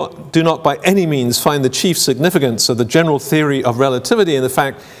do not by any means find the chief significance of the general theory of relativity in the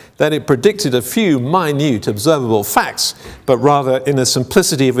fact that it predicted a few minute observable facts, but rather in the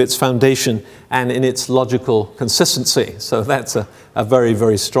simplicity of its foundation and in its logical consistency. So that's a very,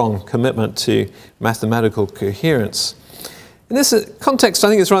 very strong commitment to mathematical coherence. In this context, I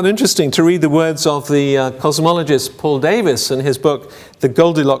think it's rather interesting to read the words of the cosmologist Paul Davies in his book, The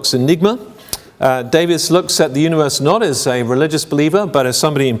Goldilocks Enigma. Davies looks at the universe not as a religious believer, but as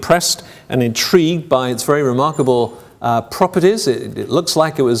somebody impressed and intrigued by its very remarkable properties. It looks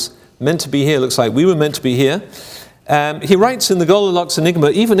like it was meant to be here, it looks like we were meant to be here. He writes in The Goldilocks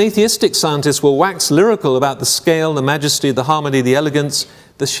Enigma, even atheistic scientists will wax lyrical about the scale, the majesty, the harmony, the elegance,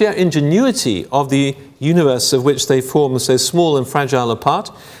 the sheer ingenuity of the universe of which they form so small and fragile a part.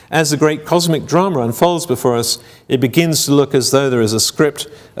 As the great cosmic drama unfolds before us, it begins to look as though there is a script,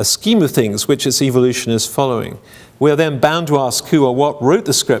 a scheme of things which its evolution is following. We are then bound to ask who or what wrote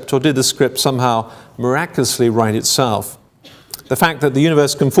the script, or did the script somehow miraculously write itself? The fact that the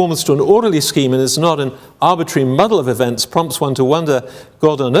universe conforms to an orderly scheme and is not an arbitrary muddle of events prompts one to wonder,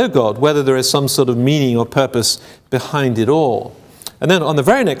 God or no God, whether there is some sort of meaning or purpose behind it all. And then on the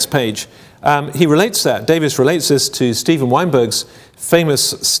very next page, he relates that. Davies relates this to Steven Weinberg's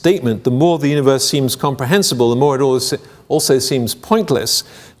famous statement, the more the universe seems comprehensible, the more it also seems pointless,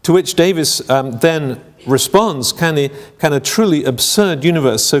 to which Davies then responds, can a truly absurd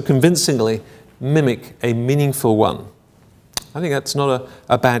universe so convincingly mimic a meaningful one? I think that's not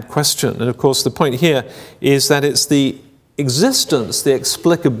a bad question. And of course, the point here is that it's the existence, the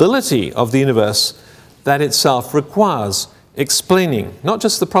explicability of the universe that itself requires explaining, not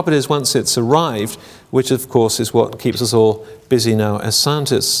just the properties once it's arrived, which of course is what keeps us all busy now as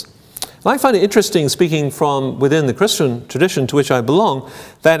scientists. And I find it interesting, speaking from within the Christian tradition to which I belong,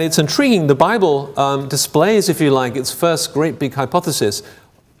 that it's intriguing the Bible displays, if you like, its first great big hypothesis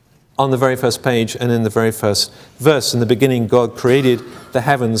on the very first page and in the very first verse. In the beginning, God created the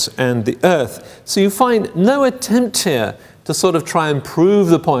heavens and the earth. So you find no attempt here to sort of try and prove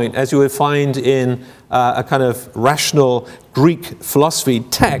the point, as you would find in a kind of rational Greek philosophy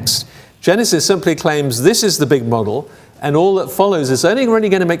text. Genesis simply claims this is the big model, and all that follows is only really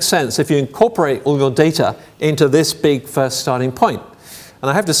going to make sense if you incorporate all your data into this big first starting point. And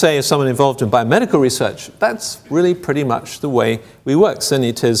I have to say, as someone involved in biomedical research, that's really pretty much the way we work, certainly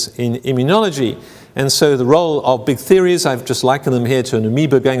it is in immunology. And so the role of big theories, I've just likened them here to an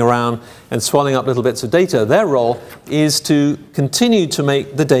amoeba going around and swallowing up little bits of data. Their role is to continue to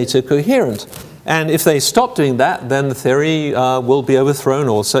make the data coherent. And if they stop doing that, then the theory will be overthrown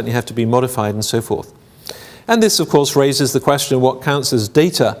or certainly have to be modified and so forth. And this, of course, raises the question of what counts as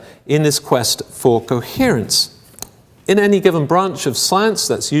data in this quest for coherence. In any given branch of science,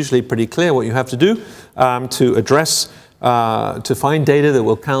 that's usually pretty clear what you have to do to address to find data that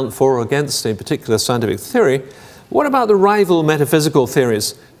will count for or against a particular scientific theory. What about the rival metaphysical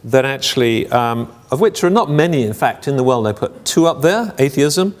theories that actually, of which there are not many, in fact, in the world? I put two up there,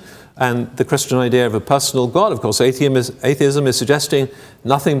 atheism and the Christian idea of a personal God. Of course, atheism is suggesting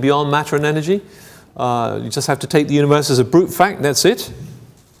nothing beyond matter and energy. You just have to take the universe as a brute fact, that's it.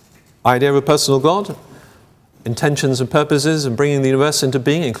 Idea of a personal God, intentions and purposes and bringing the universe into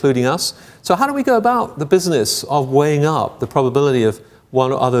being, including us. So how do we go about the business of weighing up the probability of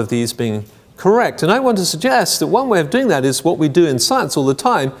one or other of these being correct? And I want to suggest that one way of doing that is what we do in science all the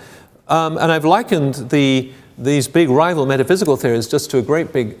time. And I've likened these big rival metaphysical theories just to a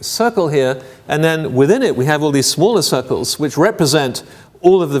great big circle here. And then within it, we have all these smaller circles which represent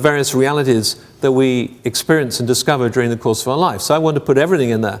all of the various realities that we experience and discover during the course of our life. So I want to put everything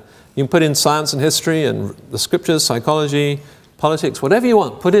in there. You can put in science and history and the scriptures, psychology, politics, whatever you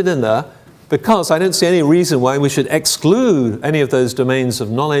want, put it in there, because I don't see any reason why we should exclude any of those domains of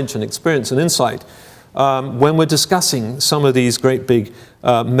knowledge and experience and insight when we're discussing some of these great big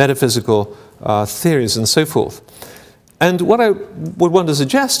metaphysical theories and so forth. And what I would want to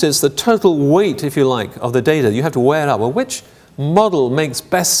suggest is the total weight, if you like, of the data. You have to weigh it up. Well, which model makes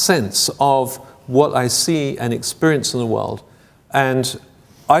best sense of what I see and experience in the world? And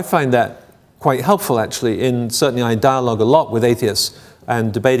I find that quite helpful, actually, in certainly I dialogue a lot with atheists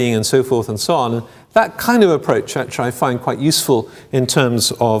and debating and so forth and so on. And that kind of approach, actually, I find quite useful in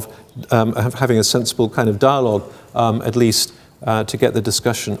terms of having a sensible kind of dialogue, at least to get the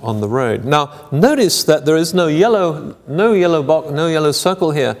discussion on the road. Now, notice that there is no yellow box, no yellow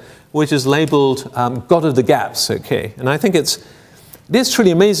circle here, which is labeled God of the Gaps, okay? And I think it is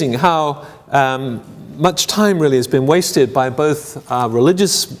truly amazing how much time really has been wasted by both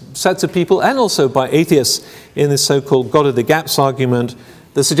religious sets of people and also by atheists in this so-called God of the Gaps argument,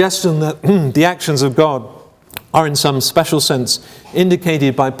 the suggestion that the actions of God are in some special sense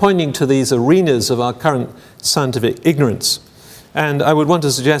indicated by pointing to these arenas of our current scientific ignorance. And I would want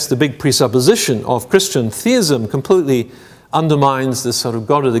to suggest the big presupposition of Christian theism completely undermines this sort of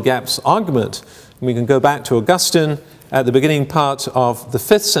God of the Gaps argument. We can go back to Augustine at the beginning part of the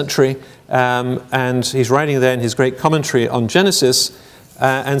 5th century, and he's writing there in his great commentary on Genesis,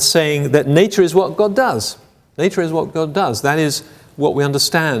 and saying that nature is what God does. Nature is what God does. That is what we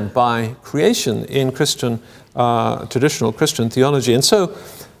understand by creation in Christian, traditional Christian theology. And so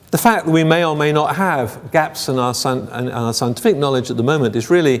the fact that we may or may not have gaps in our scientific knowledge at the moment is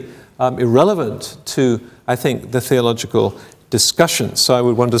really irrelevant to, I think, the theological discussion. So I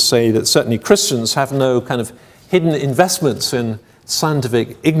would want to say that certainly Christians have no kind of hidden investments in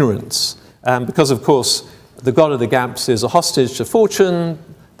scientific ignorance, because, of course, the God of the gaps is a hostage to fortune.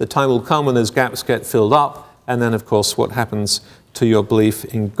 The time will come when those gaps get filled up, and then, of course, what happens to your belief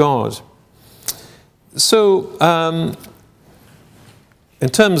in God. So, in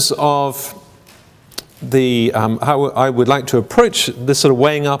terms of the how I would like to approach this sort of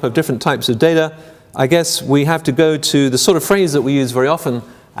weighing up of different types of data, I guess we have to go to the sort of phrase that we use very often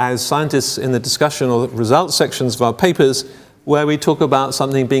as scientists in the discussion or results sections of our papers, where we talk about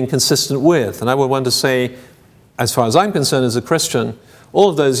something being consistent with. And I would want to say, as far as I'm concerned as a Christian, all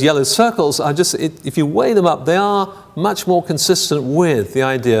of those yellow circles are just, if you weigh them up, they are much more consistent with the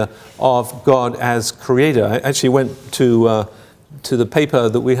idea of God as creator. I actually went to the paper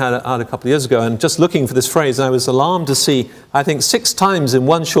that we had out a couple of years ago, and just looking for this phrase, and I was alarmed to see, I think 6 times in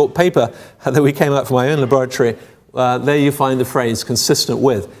one short paper that we came out from my own laboratory, there you find the phrase consistent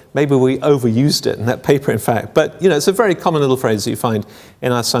with. Maybe we overused it in that paper, in fact. But, you know, it's a very common little phrase that you find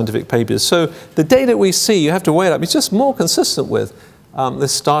in our scientific papers. So the data we see, you have to weigh it up. It's just more consistent with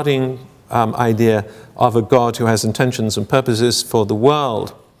this starting idea of a God who has intentions and purposes for the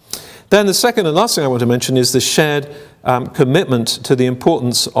world. Then the second and last thing I want to mention is the shared commitment to the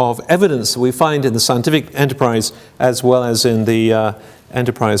importance of evidence that we find in the scientific enterprise as well as in the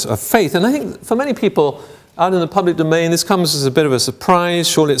enterprise of faith. And I think for many people out in the public domain, this comes as a bit of a surprise.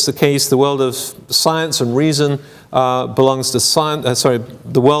 Surely it's the case the world of science and reason belongs to science.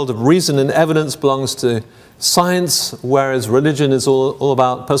 The world of reason and evidence belongs to science, whereas religion is all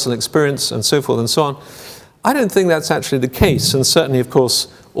about personal experience and so forth and so on. I don't think that's actually the case, and certainly, of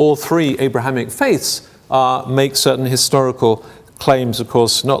course, all 3 Abrahamic faiths make certain historical claims, of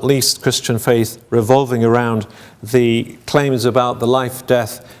course, not least Christian faith revolving around the claims about the life,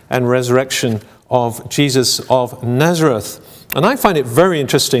 death, and resurrection of Jesus of Nazareth. And I find it very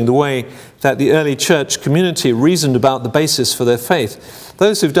interesting the way that the early church community reasoned about the basis for their faith.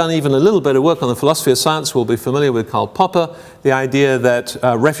 Those who've done even a little bit of work on the philosophy of science will be familiar with Karl Popper, the idea that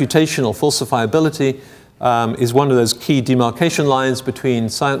refutation or falsifiability is one of those key demarcation lines between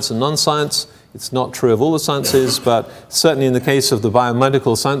science and non-science. It's not true of all the sciences, but certainly in the case of the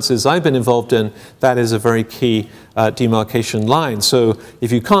biomedical sciences I've been involved in, that is a very key demarcation line. So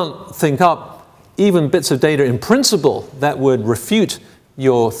if you can't think up even bits of data in principle that would refute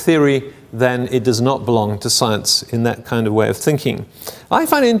your theory, then it does not belong to science in that kind of way of thinking. I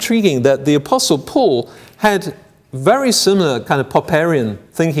find it intriguing that the Apostle Paul had very similar kind of Popperian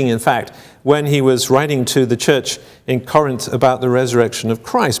thinking, in fact, when he was writing to the church in Corinth about the resurrection of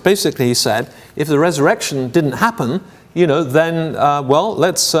Christ. Basically, he said, if the resurrection didn't happen, you know, then, well,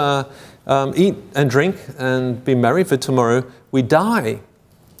 let's eat and drink and be merry, for tomorrow we die.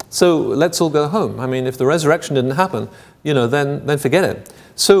 So let's all go home. I mean, if the resurrection didn't happen, you know, then forget it.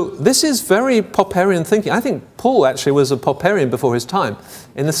 So this is very Popperian thinking. I think Paul actually was a Popperian before his time,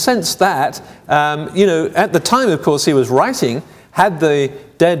 in the sense that, you know, at the time, of course, he was writing, had the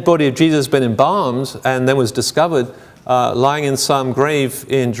dead body of Jesus been embalmed and then was discovered lying in some grave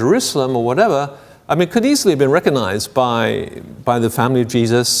in Jerusalem or whatever, I mean, it could easily have been recognized by the family of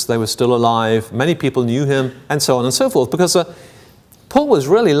Jesus. They were still alive. Many people knew him, and so on and so forth, because Paul was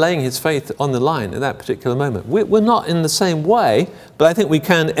really laying his faith on the line at that particular moment. We're not in the same way, but I think we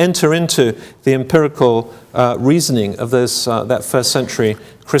can enter into the empirical reasoning of that first century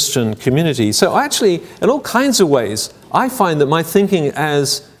Christian community. So actually, in all kinds of ways, I find that my thinking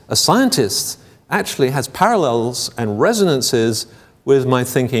as a scientist actually has parallels and resonances with my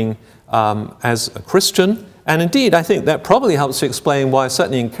thinking as a Christian. And indeed, I think that probably helps to explain why,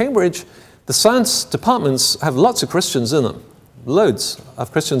 certainly in Cambridge, the science departments have lots of Christians in them. Loads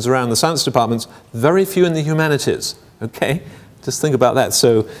of Christians around the science departments, very few in the humanities. Okay? Just think about that.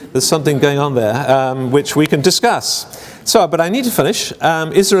 So there's something going on there which we can discuss. So, but I need to finish.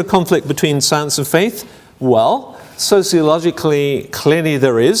 Is there a conflict between science and faith? Well, sociologically, clearly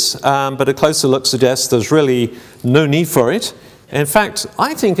there is, but a closer look suggests there's really no need for it. In fact,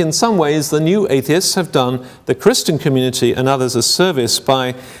 I think in some ways the new atheists have done the Christian community and others a service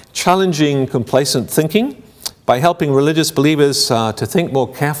by challenging complacent thinking, by helping religious believers to think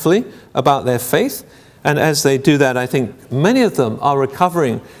more carefully about their faith. And as they do that, I think many of them are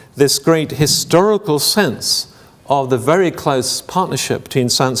recovering this great historical sense of the very close partnership between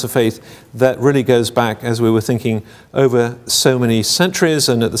science and faith that really goes back, as we were thinking, over so many centuries.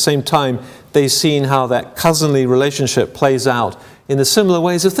 And at the same time, they've seen how that cousinly relationship plays out in the similar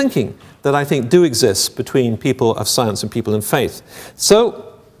ways of thinking that I think do exist between people of science and people in faith. So,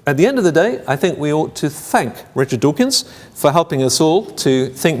 at the end of the day, I think we ought to thank Richard Dawkins for helping us all to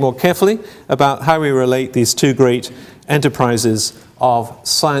think more carefully about how we relate these two great enterprises of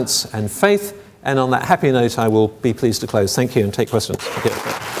science and faith. And on that happy note, I will be pleased to close. Thank you, and take questions. Thank you.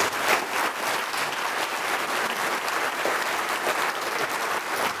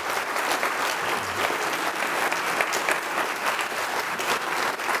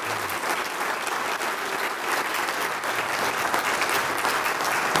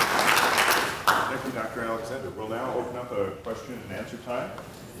 Thank you, Dr. Alexander. We'll now open up a question and answer time.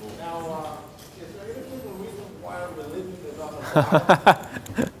 Now, is there any reason why religion is on the bottom?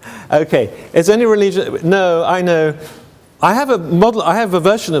 Okay, is any religion? No, I know. I have a model. I have a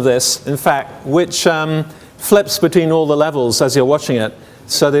version of this, in fact, which flips between all the levels as you're watching it,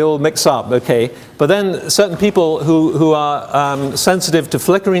 so they all mix up. Okay, but then certain people who are sensitive to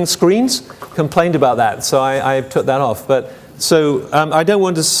flickering screens complained about that, so I took that off. But so I don't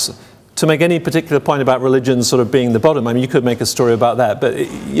want to make any particular point about religion sort of being the bottom. I mean, you could make a story about that, but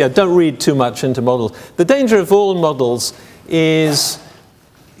yeah, don't read too much into models. The danger of all models is,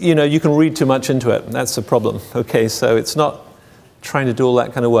 you know, you can read too much into it. That's the problem. Okay, so it's not trying to do all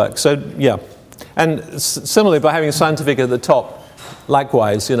that kind of work. So yeah, and similarly, by having scientific at the top,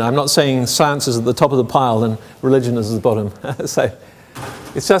 likewise, you know, I'm not saying science is at the top of the pile and religion is at the bottom. So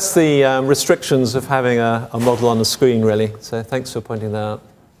it's just the restrictions of having a model on the screen, really. So thanks for pointing that out.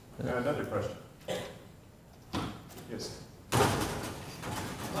 Another question. Yes.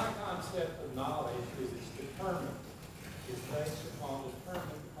 My concept of knowledge is it's determined. It's based upon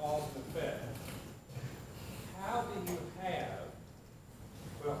determined cause and effect. How do you have,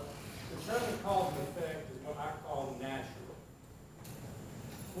 well, determined cause and effect is what I call natural.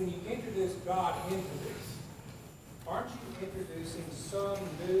 When you introduce God into this, aren't you introducing some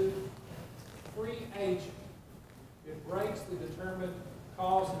new free agent that breaks the determined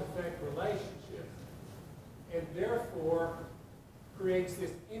cause and effect relationship, and therefore creates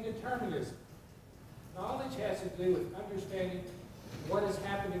this indeterminism? Knowledge has to do with understanding what has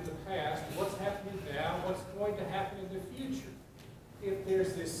happened in the past, what's happening now, what's going to happen in the future. If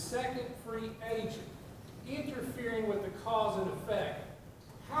there's this second free agent interfering with the cause and effect,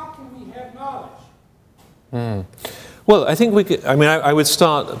 how can we have knowledge? Well, I think we could, I mean, I would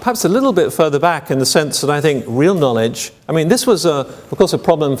start perhaps a little bit further back in the sense that I think real knowledge, I mean, this was, of course, a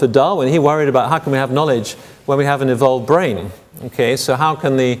problem for Darwin. He worried about how can we have knowledge when we have an evolved brain. Okay, so how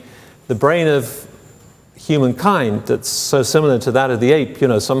can the brain of humankind that's so similar to that of the ape, you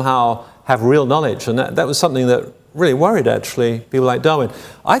know, somehow have real knowledge? And that was something that really worried, actually, people like Darwin.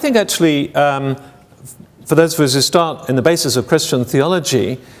 I think, actually, for those of us who start in the basis of Christian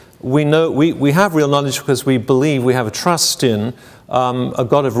theology, we know we have real knowledge because we believe we have a trust in a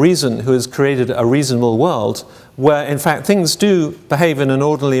God of reason who has created a reasonable world where, in fact, things do behave in an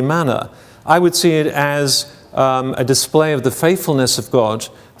orderly manner. I would see it as a display of the faithfulness of God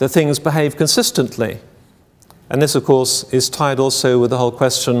that things behave consistently. And this, of course, is tied also with the whole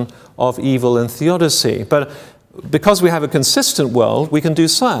question of evil and theodicy. But because we have a consistent world, we can do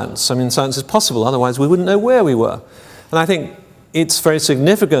science. I mean, science is possible, otherwise we wouldn't know where we were. And I think it's very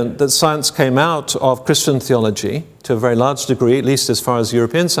significant that science came out of Christian theology to a very large degree, at least as far as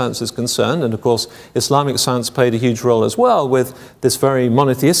European science is concerned. And of course, Islamic science played a huge role as well with this very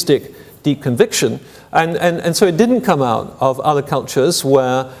monotheistic deep conviction. And so it didn't come out of other cultures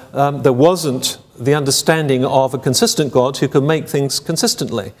where there wasn't the understanding of a consistent God who could make things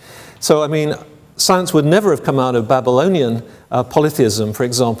consistently. So, I mean, science would never have come out of Babylonian polytheism, for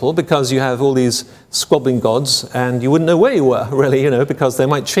example, because you have all these squabbling gods and you wouldn't know where you were, really, because they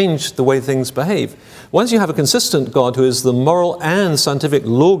might change the way things behave. Once you have a consistent God who is the moral and scientific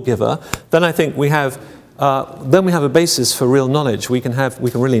lawgiver, then I think we have a basis for real knowledge. We can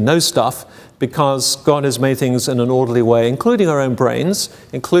really know stuff because God has made things in an orderly way, including our own brains,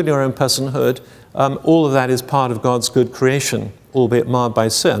 including our own personhood. All of that is part of God's good creation, albeit marred by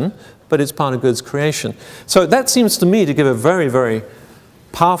sin, but it's part of God's creation. So that seems to me to give a very, very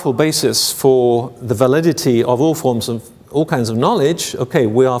powerful basis for the validity of all kinds of knowledge. Okay,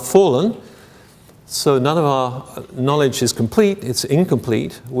 we are fallen, so none of our knowledge is complete, it's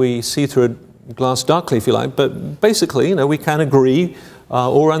incomplete. We see through a glass darkly, if you like, but basically, we can agree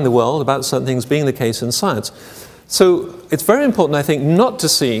all around the world about certain things being the case in science. So it's very important, I think, not to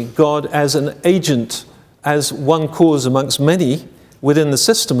see God as an agent, as one cause amongst many within the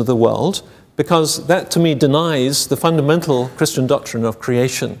system of the world, because that to me denies the fundamental Christian doctrine of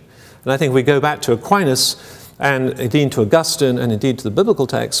creation. And I think if we go back to Aquinas and indeed to Augustine and indeed to the biblical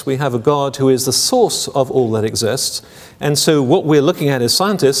texts, we have a God who is the source of all that exists. And so what we're looking at as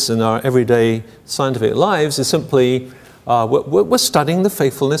scientists in our everyday scientific lives is simply we're studying the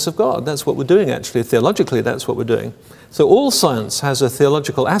faithfulness of God. That's what we're doing, actually. Theologically, that's what we're doing. So all science has a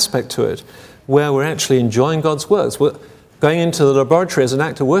theological aspect to it, where we're actually enjoying God's works. We're going into the laboratory as an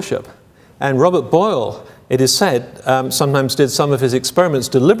act of worship. And Robert Boyle, it is said, sometimes did some of his experiments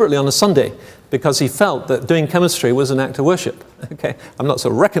deliberately on a Sunday because he felt that doing chemistry was an act of worship. Okay, I'm not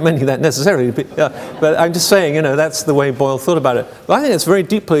sort of recommending that necessarily, but I'm just saying, that's the way Boyle thought about it. But I think it's very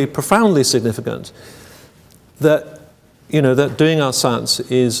deeply, profoundly significant that, that doing our science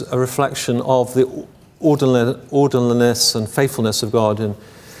is a reflection of the orderliness and faithfulness of God. And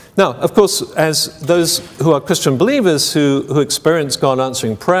now, of course, as those who are Christian believers who experience God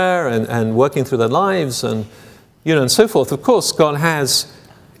answering prayer and working through their lives and, and so forth, of course, God has,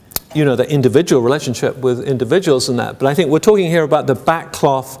 the individual relationship with individuals and that. But I think we're talking here about the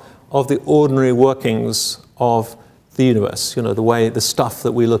backcloth of the ordinary workings of the universe, the stuff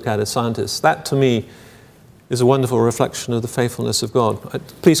that we look at as scientists. That, to me, is a wonderful reflection of the faithfulness of God.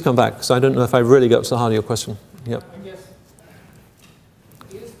 Please come back, because I don't know if I've really got to the heart of your question. Yep. I guess,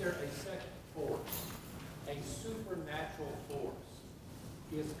 is there a second force, a supernatural force?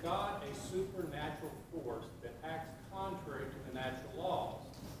 Is God a supernatural force that acts contrary to the natural laws?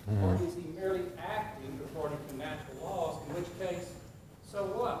 Mm-hmm. Or is he merely acting according to natural laws, in which case, so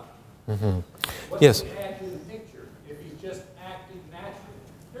what? Mm-hmm. What does he add to the picture if he's just acting naturally?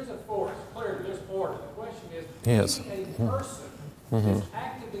 There's a force, clearly there's order. The question is, is he a person that's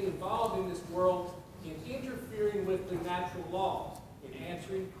actively involved in this world in interfering with the natural laws, in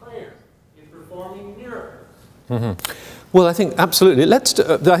answering prayer, in performing miracles? Mm-hmm. Well, I think absolutely. I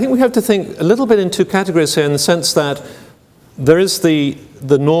think we have to think a little bit in two categories here, in the sense that there is the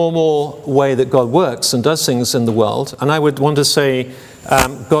normal way that God works and does things in the world, and I would want to say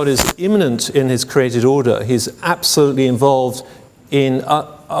God is immanent in his created order. He's absolutely involved in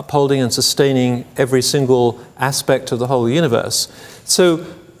upholding and sustaining every single aspect of the whole universe. So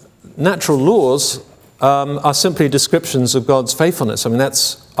natural laws are simply descriptions of God's faithfulness. I mean,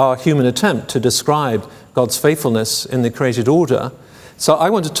 that's our human attempt to describe God's faithfulness in the created order. So I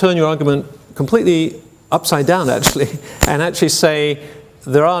want to turn your argument completely upside down, actually, and actually say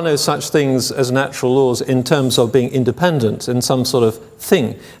there are no such things as natural laws in terms of being independent in some sort of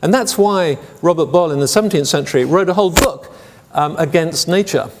thing. And that's why Robert Boyle in the 17th century wrote a whole book against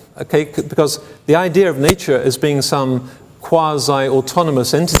nature, okay? Because the idea of nature as being some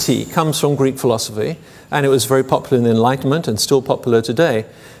quasi-autonomous entity comes from Greek philosophy, and it was very popular in the Enlightenment and still popular today.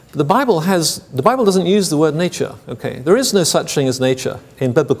 But the Bible doesn't use the word nature, okay? There is no such thing as nature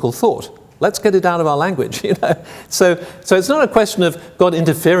in biblical thought. Let's get it out of our language, So it's not a question of God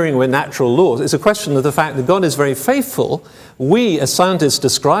interfering with natural laws. It's a question of the fact that God is very faithful. We, as scientists,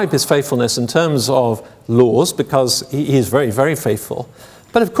 describe his faithfulness in terms of laws because he is very, very faithful.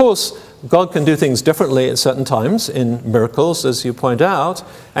 But of course, God can do things differently at certain times in miracles, as you point out,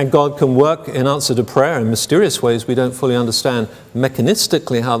 and God can work in answer to prayer in mysterious ways. We don't fully understand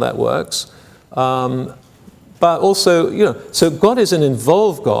mechanistically how that works. but also, so God is an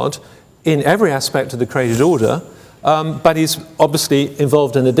involved God in every aspect of the created order, but he's obviously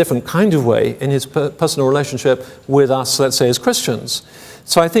involved in a different kind of way in his personal relationship with us, let's say, as Christians.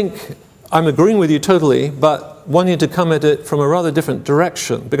 So I think I'm agreeing with you totally, but wanting to come at it from a rather different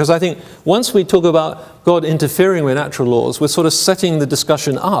direction. Because I think once we talk about God interfering with natural laws, we're sort of setting the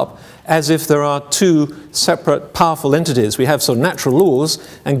discussion up as if there are two separate powerful entities. We have sort of natural laws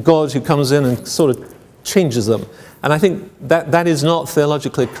and God who comes in and sort of changes them. And I think that is not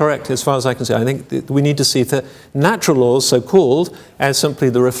theologically correct as far as I can see. I think that we need to see the natural laws, so-called, as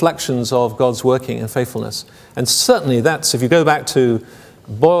simply the reflections of God's working and faithfulness. And certainly that's, if you go back to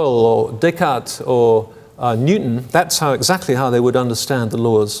Boyle or Descartes or Newton, that's exactly how they would understand the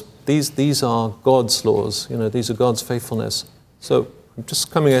laws. These are God's laws, these are God's faithfulness. So I'm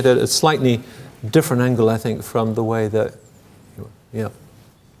just coming at it at a slightly different angle, I think, from the way that, yeah.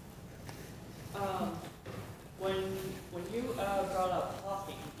 When you brought up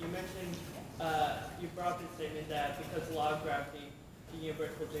Hawking, you mentioned, you brought the statement that because the law of gravity, the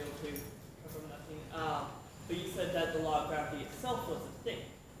universe was able to come from nothing, but you said that the law of gravity itself was a thing.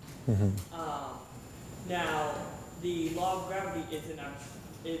 Now, the law of gravity is an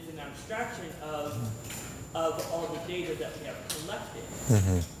abstraction of all the data that we have collected.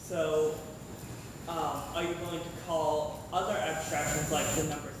 So, are you going to call other abstractions like the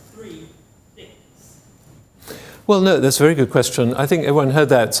number 3 things? Well, no, that's a very good question. I think everyone heard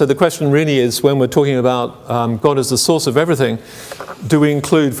that. So the question really is, when we're talking about God as the source of everything, do we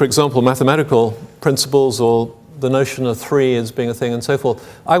include, for example, mathematical principles or the notion of 3 as being a thing and so forth?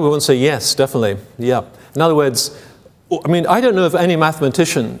 I would say yes, definitely, yeah. In other words, I mean, I don't know of any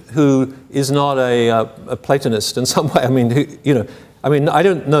mathematician who is not a Platonist in some way. I mean, I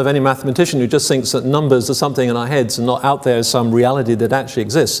don't know of any mathematician who just thinks that numbers are something in our heads and not out there as some reality that actually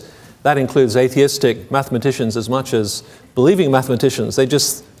exists. That includes atheistic mathematicians as much as believing mathematicians. They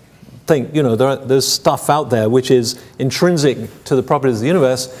just think, there's stuff out there which is intrinsic to the properties of the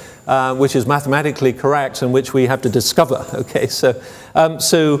universe, which is mathematically correct and which we have to discover. Okay, so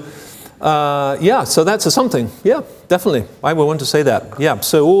that's a something. Yeah, definitely. I would want to say that. Yeah,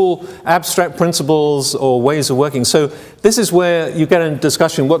 so all abstract principles or ways of working. So this is where you get into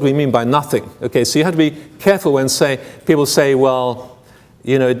discussion, what do we mean by nothing? Okay, so you have to be careful when people say, well,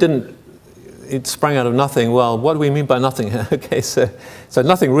 it sprang out of nothing. Well, what do we mean by nothing here? Okay, so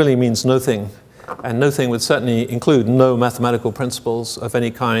nothing really means no thing. And no thing would certainly include no mathematical principles of any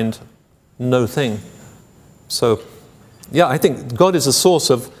kind, no thing. So, yeah, I think God is the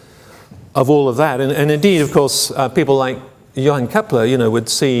source of all of that. And indeed, of course, people like Johann Kepler, would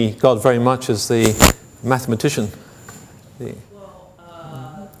see God very much as the mathematician. Well,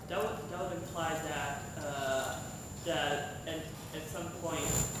 that would imply that at some point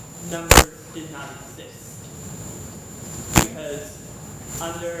numbers did not exist, because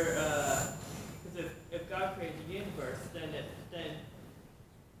if God created the universe, then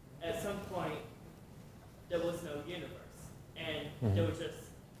at some point there was no universe, and there was just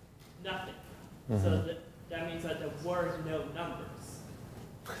nothing. So that means that there were no numbers.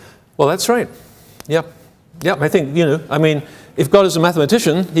 Well, that's right. Yeah. Yeah, I think, if God is a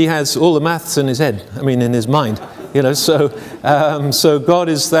mathematician, he has all the maths in his head, in his mind. So God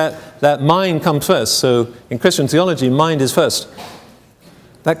is that mind comes first. So in Christian theology, mind is first.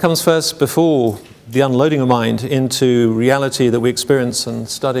 That comes first before the unloading of mind into reality that we experience and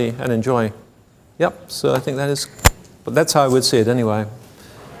study and enjoy. Yep, so I think but that's how I would see it anyway.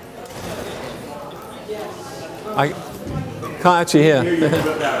 I can't actually hear.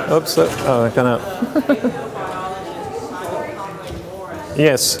 Oops, I can't.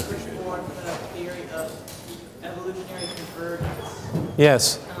 Yes.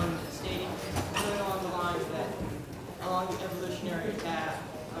 Yes. Stating along the lines that along the evolutionary path,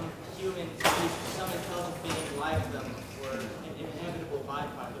 humans, some intelligent beings like them, were an inevitable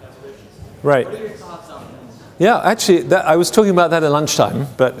byproduct of evolution. Right. What are your thoughts on this? Yeah, actually, I was talking about that at lunchtime,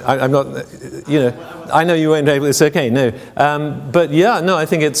 but I'm not, I know you weren't able, it's okay, no. But yeah, no, I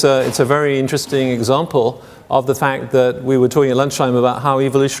think it's a very interesting example of the fact that we were talking at lunchtime about how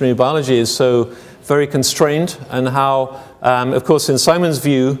evolutionary biology is so very constrained, and how, of course, in Simon's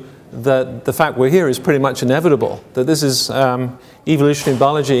view, that the fact we're here is pretty much inevitable, that this is evolutionary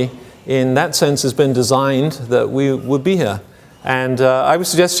biology in that sense has been designed that we would be here. And I was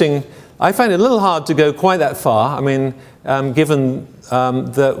suggesting, I find it a little hard to go quite that far. Given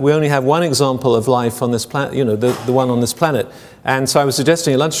that we only have one example of life on this planet, the one on this planet. And so I was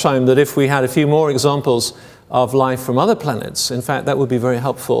suggesting at lunchtime that if we had a few more examples of life from other planets. In fact, that would be very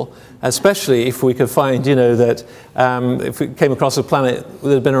helpful, especially if we could find, you know, that if we came across a planet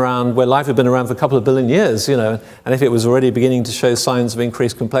that had been around, where life had been around for a couple of billion years, you know, and if it was already beginning to show signs of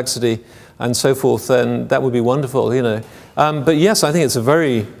increased complexity and so forth, then that would be wonderful, you know. But yes, I think it's a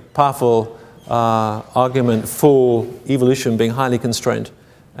very powerful argument for evolution being highly constrained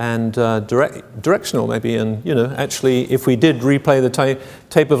and directional maybe, and you know, actually if we did replay the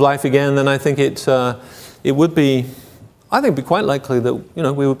tape of life again, then I think it would be, I think, be quite likely that, you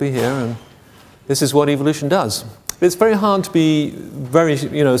know, we would be here, and this is what evolution does. It's very hard to be very,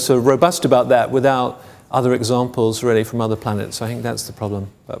 you know, sort of robust about that without other examples really from other planets. I think that's the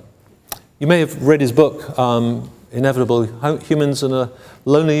problem. But you may have read his book, Inevitable Humans in a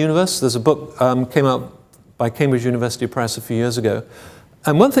Lonely Universe. There's a book came out by Cambridge University Press a few years ago.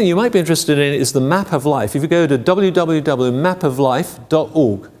 And one thing you might be interested in is the map of life. If you go to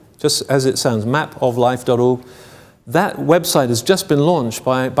www.mapoflife.org, just as it sounds, mapoflife.org, that website has just been launched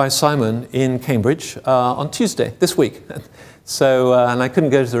by Simon in Cambridge on Tuesday, this week. So, and I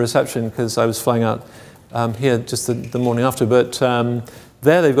couldn't go to the reception because I was flying out here just the morning after, but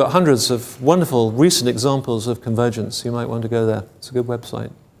there they've got hundreds of wonderful recent examples of convergence. You might want to go there. It's a good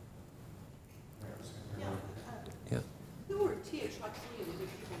website. Yeah. Who were T.H. Huxley and the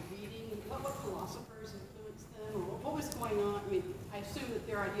people reading? What philosophers influenced them? Or what was going on? I mean, I assume that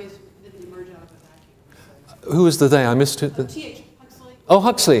their ideas didn't emerge out of a vacuum. So. Who was the they? I missed it. T.H. Huxley. Oh,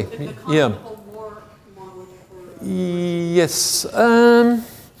 Huxley. The Yeah. Cold War model for, Yes.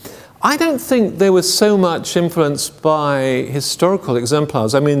 I don't think they were so much influenced by historical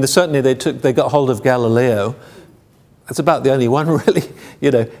exemplars. I mean, certainly they got hold of Galileo. That's about the only one, really, you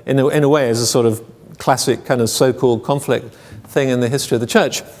know, in a way, as a sort of classic kind of so-called conflict thing in the history of the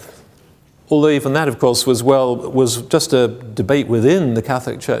church. Although even that, of course, was just a debate within the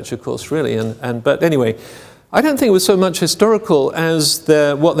Catholic Church, of course, really. But anyway, I don't think it was so much historical as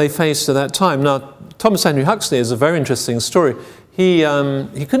what they faced at that time. Now, Thomas Henry Huxley is a very interesting story. He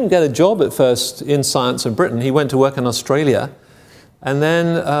couldn't get a job at first in science in Britain. He went to work in Australia, and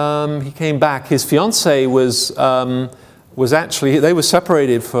then he came back. His fiancée was actually, they were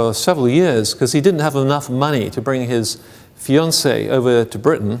separated for several years because he didn't have enough money to bring his fiancée over to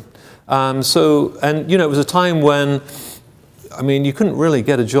Britain. And you know, it was a time when, I mean, you couldn't really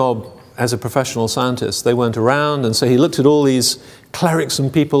get a job as a professional scientist. They weren't around, and so he looked at all these clerics and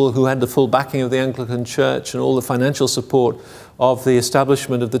people who had the full backing of the Anglican Church and all the financial support of the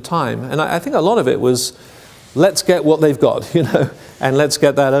establishment of the time. And I think a lot of it was, let's get what they've got, you know, and let's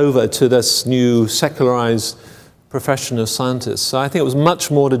get that over to this new secularized profession of scientists. So I think it was much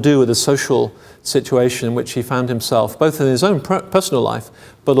more to do with the social situation in which he found himself, both in his own personal life,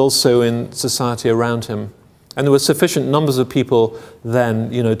 but also in society around him. And there were sufficient numbers of people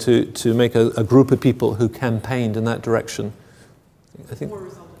then, you know, to make a group of people who campaigned in that direction. I think. More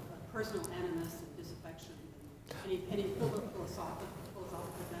result of personal animus and disaffection, any philosophical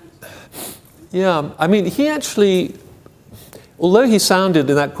events. Yeah, I mean, he actually, although he sounded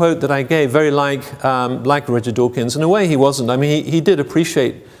in that quote that I gave very like Richard Dawkins, in a way he wasn't. I mean, he did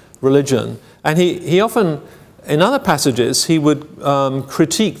appreciate religion, and he often, in other passages, he would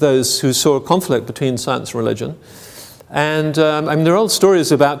critique those who saw a conflict between science and religion. And I mean, there are old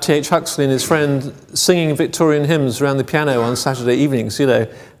stories about T.H. Huxley and his friend singing Victorian hymns around the piano on Saturday evenings, you know,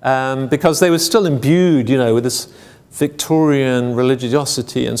 because they were still imbued, you know, with this Victorian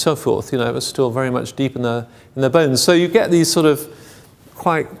religiosity and so forth. You know, it was still very much deep in their bones. So you get these sort of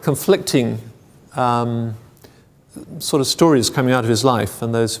quite conflicting sort of stories coming out of his life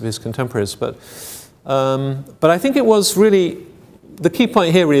and those of his contemporaries. But I think it was really, the key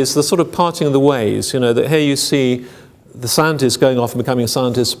point here is the sort of parting of the ways, you know, that here you see the scientists going off and becoming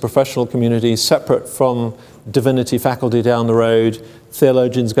scientists, professional community, separate from divinity faculty down the road,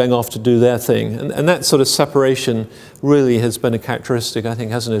 theologians going off to do their thing. And that sort of separation really has been a characteristic, I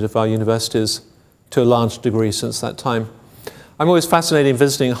think, hasn't it, of our universities to a large degree since that time. I'm always fascinated in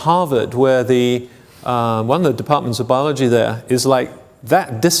visiting Harvard, where one of the departments of biology there is like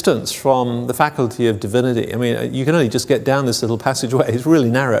that distance from the faculty of divinity. I mean, you can only just get down this little passageway. It's really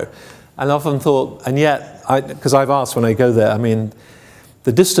narrow. And I often thought, and yet, because I've asked when I go there, I mean,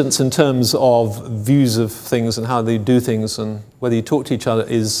 the distance in terms of views of things and how they do things and whether you talk to each other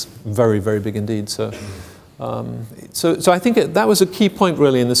is very, very big indeed. So I think that was a key point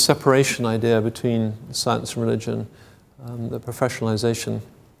really in the separation idea between science and religion, the professionalization.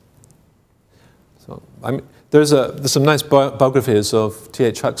 So I mean, there's some nice biographies of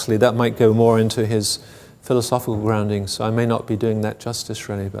T.H. Huxley that might go more into his philosophical grounding, so I may not be doing that justice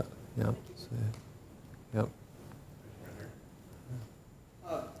really, but yeah. So, yeah.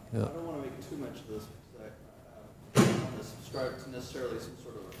 I don't want to make too much of this, because subscribe to necessarily some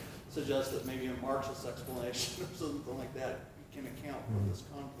sort of suggest that maybe a Marxist explanation or something like that can account for this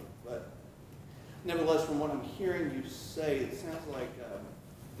conflict. But nevertheless, from what I'm hearing you say, it sounds like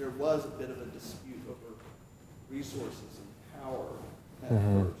there was a bit of a dispute over resources and power at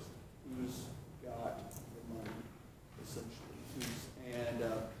first. Who's got the money, essentially, and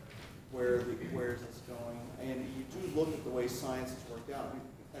where is this going? And you do look at the way science has worked out. I mean,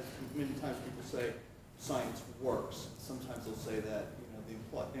 as many times people say, science works. Sometimes they'll say that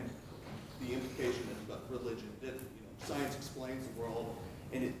the implication is that religion didn't. Science explains the world,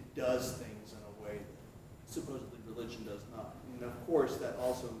 and it does things in a way that supposedly religion does not. And of course, that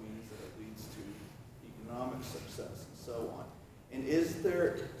also means that it leads to economic success and so on. And is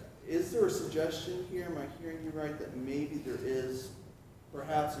there a suggestion here? Am I hearing you right that maybe there is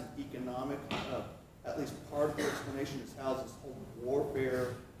perhaps an economic, at least part of the explanation is how this whole warfare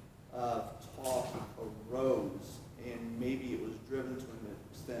talk arose, and maybe it was driven to an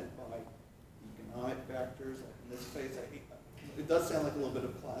extent by economic factors. In this case, it does sound like a little bit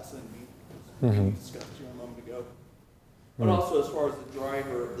of class envy, we discussed here a moment ago. But also, as far as the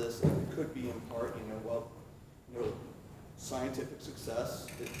driver of this, it could be in part, scientific success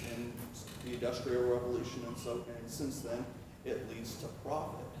in the Industrial Revolution, and since then, it leads to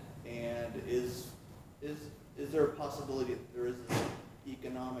profit. And is there a possibility that there is an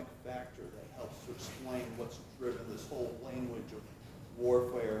economic factor that helps to explain what's driven this whole language of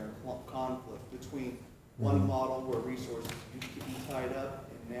warfare and conflict between one model where resources used to be tied up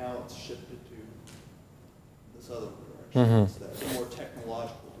and now it's shifted to this other direction, the more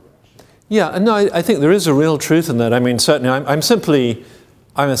technological direction? Yeah, no, I think there is a real truth in that. I mean, certainly,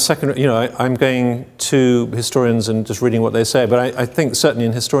 I'm a second, I'm going to historians and just reading what they say, but I think certainly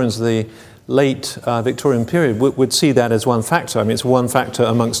in historians of the late Victorian period would see that as one factor. I mean, it's one factor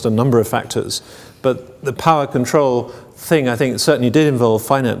amongst a number of factors. But the power control thing, I think, certainly did involve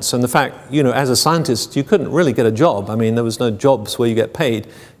finance. And the fact, as a scientist, you couldn't really get a job. I mean, there was no jobs where you get paid.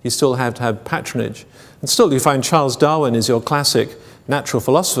 You still had to have patronage. And still, you find Charles Darwin is your classic natural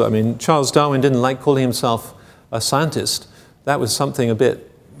philosopher. I mean, Charles Darwin didn't like calling himself a scientist. That was something a bit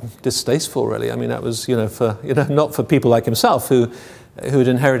distasteful, really. I mean, that was, not for people like himself who had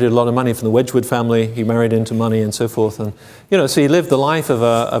inherited a lot of money from the Wedgwood family. He married into money and so forth. And, so he lived the life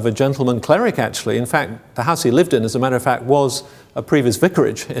of a gentleman cleric, actually. In fact, the house he lived in, as a matter of fact, was a previous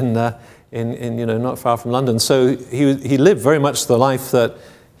vicarage in not far from London. So he lived very much the life that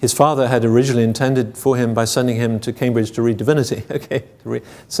his father had originally intended for him by sending him to Cambridge to read divinity. Okay,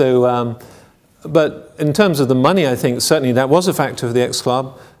 so, but in terms of the money, I think certainly that was a factor for the X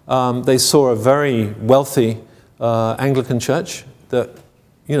Club. They saw a very wealthy Anglican church that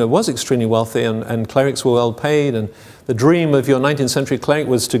was extremely wealthy, and clerics were well paid, and the dream of your 19th century cleric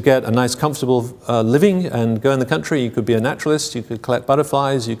was to get a nice comfortable living and go in the country. You could be a naturalist, you could collect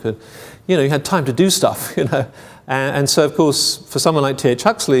butterflies, you could, you had time to do stuff, and so of course for someone like T.H.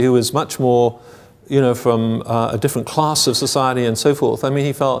 Huxley, who was much more from a different class of society and so forth, I mean,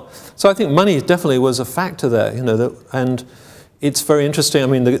 he felt, so I think money definitely was a factor there, and it's very interesting. I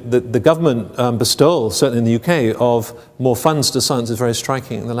mean, the government bestowal, certainly in the UK, of more funds to science is very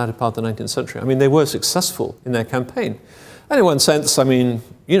striking in the latter part of the 19th century. I mean, they were successful in their campaign. And in one sense, I mean,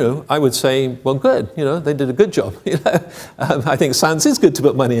 I would say, well, good. They did a good job. I think science is good to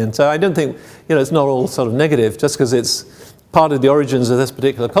put money in. So I don't think, it's not all sort of negative. Just because it's part of the origins of this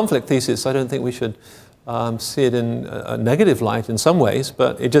particular conflict thesis, I don't think we should see it in a negative light in some ways.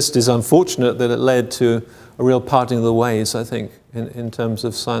 But it just is unfortunate that it led to a real parting of the ways, I think, in terms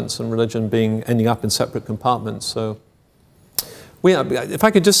of science and religion ending up in separate compartments. So, if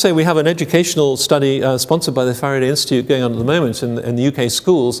I could just say, we have an educational study sponsored by the Faraday Institute going on at the moment in the UK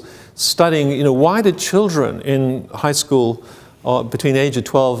schools, studying, why did children in high school between the age of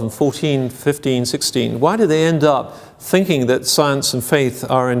 12 and 14, 15, 16, why do they end up thinking that science and faith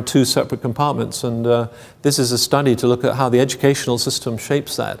are in two separate compartments? And this is a study to look at how the educational system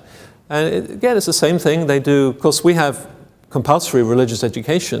shapes that. And again, it's the same thing. They do, of course, we have compulsory religious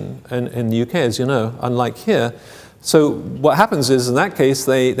education in the UK, as you know, unlike here. So what happens is, in that case,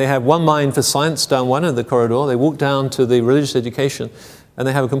 they have one mind for science down one end of the corridor. They walk down to the religious education, and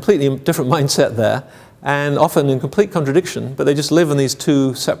they have a completely different mindset there, and often in complete contradiction, but they just live in these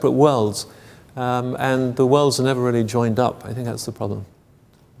two separate worlds. And the worlds are never really joined up. I think that's the problem.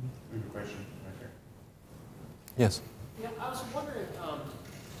 We have a question right here. Yes? Yeah, I was wondering,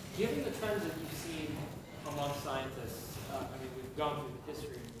 given the trends that you've seen among scientists, I mean, we've gone through the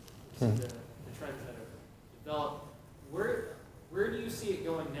history, we've seen the trends that have developed. Where do you see it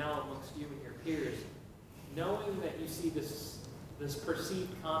going now amongst you and your peers, knowing that you see this perceived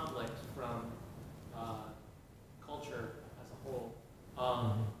conflict from culture as whole.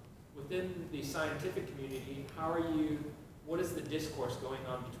 Within the scientific community, what is the discourse going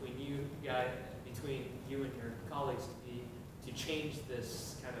on between you and your colleagues to change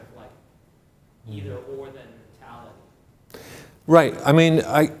this kind of like either or then mentality? Right. I mean,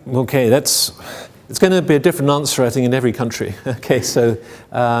 it's going to be a different answer, I think, in every country. Okay, so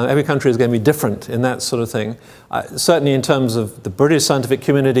every country is going to be different in that sort of thing. Certainly in terms of the British scientific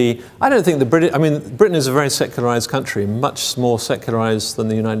community, I don't think Britain is a very secularized country, much more secularized than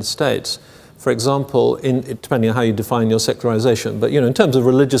the United States. For example, depending on how you define your secularization, but in terms of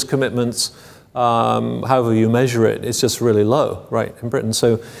religious commitments, however you measure it, it's just really low, right, in Britain.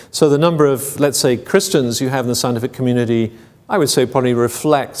 So the number of, let's say, Christians you have in the scientific community, I would say probably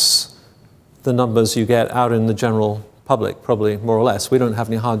reflects the numbers you get out in the general public, probably more or less. We don't have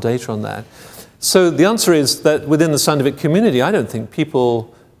any hard data on that. So the answer is that within the scientific community, I don't think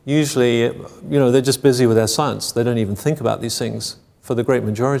people usually, they're just busy with their science. They don't even think about these things for the great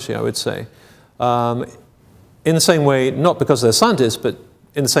majority, I would say. In the same way, not because they're scientists, but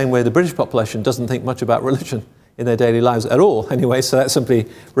in the same way the British population doesn't think much about religion in their daily lives at all, anyway, so that's simply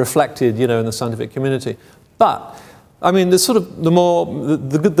reflected, in the scientific community. But I mean,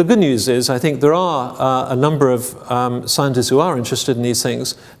 the good news is I think there are a number of scientists who are interested in these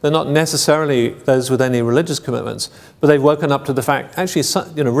things. They're not necessarily those with any religious commitments, but they've woken up to the fact, actually,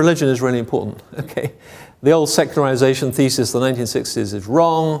 religion is really important. Okay, the old secularization thesis of the 1960s is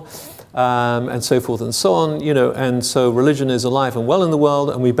wrong, and so forth and so on. And so religion is alive and well in the world,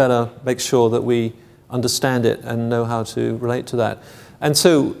 and we better make sure that we understand it and know how to relate to that. And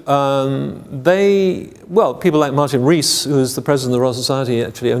so people like Martin Rees, who's the president of the Royal Society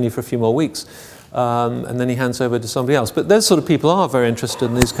actually only for a few more weeks, and then he hands over to somebody else. But those sort of people are very interested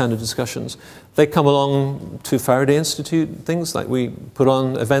in these kind of discussions. They come along to Faraday Institute, things like we put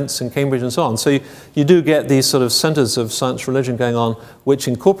on events in Cambridge and so on. So you do get these sort of centers of science religion going on, which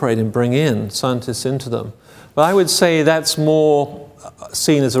incorporate and bring in scientists into them. But I would say that's more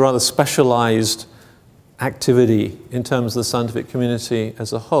seen as a rather specialized activity in terms of the scientific community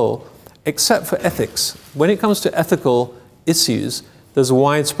as a whole, except for ethics. When it comes to ethical issues, there's a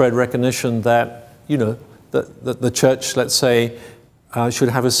widespread recognition that, that the church, let's say, should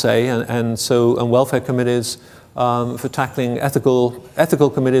have a say, and welfare committees for tackling ethical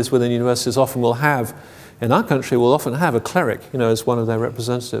committees within universities often will have, in our country, will often have a cleric, as one of their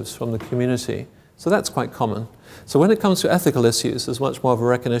representatives from the community. So that's quite common. So when it comes to ethical issues, there's much more of a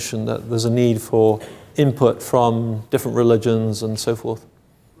recognition that there's a need for input from different religions and so forth.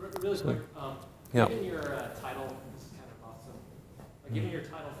 Really quick, yeah. Given your title, this is kind of awesome. Given your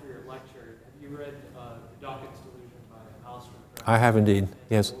title for your lecture, have you read The Dawkins Delusion by Alistair McGrath? I have indeed,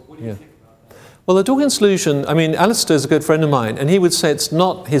 yes. What do you think about that? Well, The Dawkins Delusion, I mean, Alistair is a good friend of mine, and he would say it's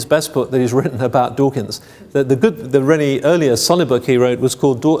not his best book that he's written about Dawkins. The really earlier solid book he wrote was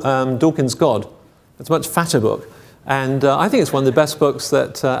called Dawkins' God. It's a much fatter book. And I think it's one of the best books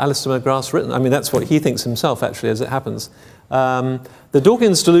that Alistair McGrath's written. I mean, that's what he thinks himself, actually, as it happens. The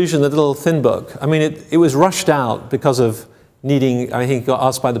Dawkins Delusion, the little thin book, I mean, it was rushed out because of needing, I think he got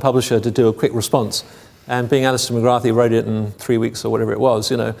asked by the publisher to do a quick response. And being Alistair McGrath, he wrote it in 3 weeks or whatever it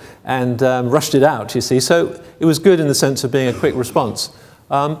was, and rushed it out, you see. So it was good in the sense of being a quick response.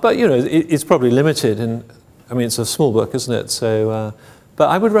 But, it's probably limited. I mean, it's a small book, isn't it? So, but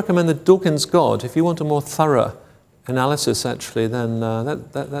I would recommend The Dawkins' God. If you want a more thorough analysis, actually, then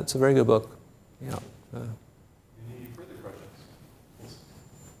that's a very good book. Yeah. Any further questions?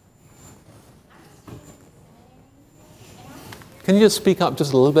 Can you just speak up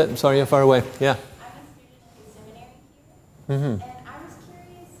just a little bit? I'm sorry, you're far away. Yeah. I'm a student at the seminary here, Mm-hmm. and I was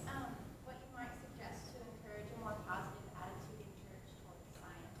curious what you might suggest to encourage a more positive attitude in church towards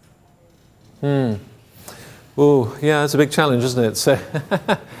science and religion. Oh, yeah, it's a big challenge, isn't it? So,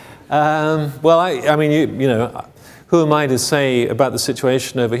 well, I mean, who am I to say about the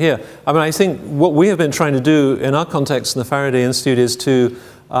situation over here? I mean, I think what we have been trying to do in our context in the Faraday Institute is to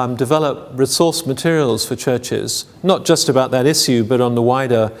develop resource materials for churches, not just about that issue, but on the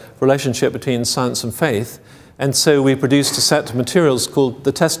wider relationship between science and faith. And so we produced a set of materials called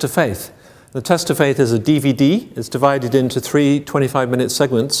The Test of Faith. The Test of Faith is a DVD. It's divided into 3 25-minute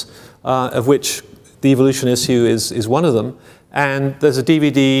segments, of which the evolution issue is one of them. And there's a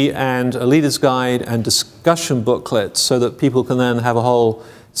DVD and a leader's guide and discussion booklet so that people can then have a whole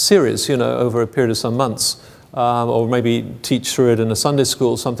series, over a period of some months, or maybe teach through it in a Sunday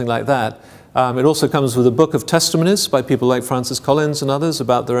school, something like that. It also comes with a book of testimonies by people like Francis Collins and others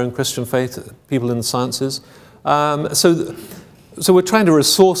about their own Christian faith, people in the sciences. So we're trying to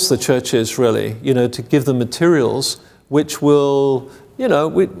resource the churches, really, to give them materials which will,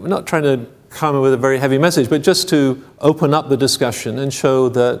 we're not trying to come with a very heavy message, but just to open up the discussion and show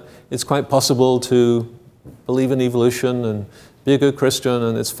that it's quite possible to believe in evolution and be a good Christian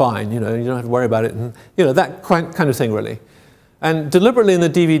and it's fine, you know, you don't have to worry about it, and you know, that kind of thing really. And deliberately in the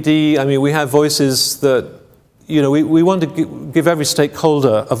DVD, I mean, we have voices that, you know, we want to give every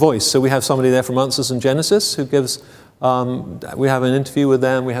stakeholder a voice. So we have somebody there from Answers in Genesis who gives, we have an interview with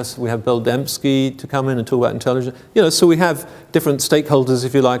them. We have Bill Dembski to come in and talk about intelligence. You know, so we have different stakeholders,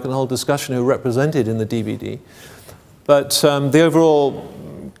 if you like, and a whole discussion who are represented in the DVD. But the overall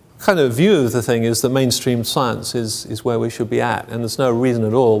kind of view of the thing is that mainstream science is where we should be at. And there's no reason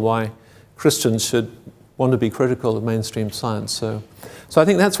at all why Christians should want to be critical of mainstream science. So I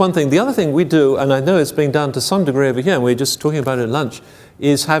think that's one thing. The other thing we do, and I know it's being done to some degree over here, and we were just talking about it at lunch,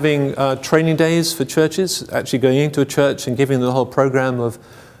 is having training days for churches, actually going into a church and giving them the whole program of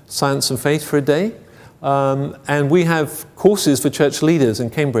science and faith for a day. And we have courses for church leaders in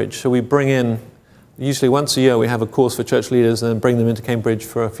Cambridge. So we bring in, usually once a year, we have a course for church leaders and then bring them into Cambridge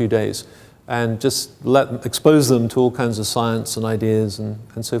for a few days and just expose them to all kinds of science and ideas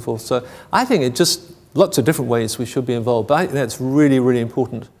and so forth. So I think it just, lots of different ways we should be involved. But I think that's really, really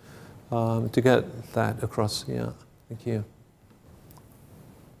important to get that across. Yeah, thank you.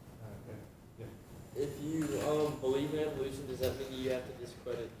 If you believe in evolution, does that mean you have to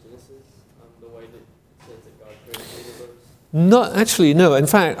discredit Genesis, the way that it says that God created the universe? Not actually, no. In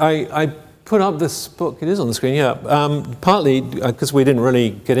fact, I put up this book. It is on the screen, yeah. Partly because we didn't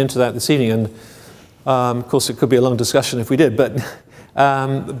really get into that this evening, and of course it could be a long discussion if we did. But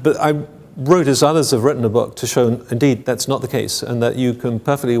I wrote, as others have written, a book to show indeed that's not the case, and that you can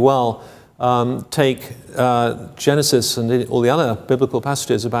perfectly well take Genesis and all the other biblical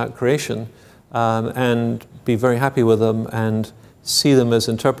passages about creation and be very happy with them and see them as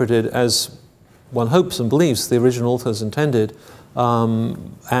interpreted as one hopes and believes the original authors intended,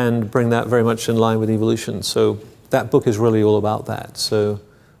 and bring that very much in line with evolution. So that book is really all about that. So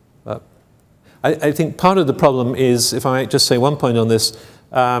I think part of the problem is, if I might just say one point on this,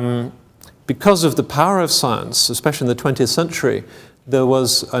 because of the power of science, especially in the 20th century, there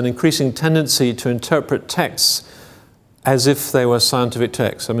was an increasing tendency to interpret texts as if they were scientific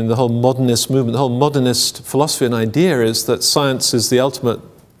texts. I mean, the whole modernist movement, the whole modernist philosophy and idea is that science is the ultimate,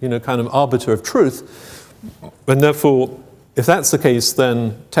 you know, kind of arbiter of truth. And therefore, if that's the case,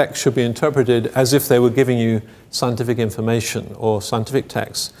 then texts should be interpreted as if they were giving you scientific information or scientific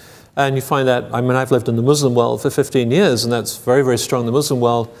texts. And you find that, I mean, I've lived in the Muslim world for 15 years, and that's very, very strong in the Muslim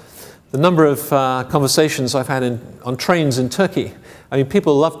world. The number of conversations I've had on trains in Turkey. I mean,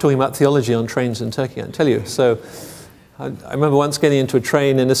 people love talking about theology on trains in Turkey, I can tell you. So I remember once getting into a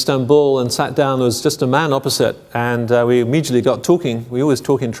train in Istanbul and sat down. There was just a man opposite, and we immediately got talking. We always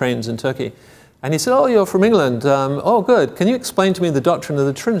talk in trains in Turkey. And he said, "Oh, you're from England. Oh, good. Can you explain to me the doctrine of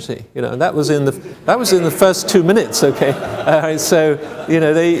the Trinity?" You know, that was in the first 2 minutes. Okay, so you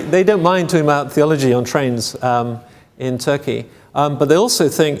know they don't mind talking about theology on trains in Turkey. But they also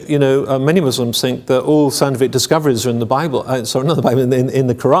think, you know, many Muslims think that all scientific discoveries are in the Bible, sorry, not the Bible, in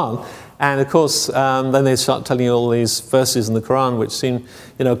the Quran. And of course, then they start telling you all these verses in the Quran which seem,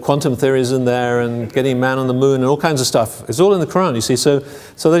 you know, quantum theories in there and getting man on the moon and all kinds of stuff. It's all in the Quran, you see. So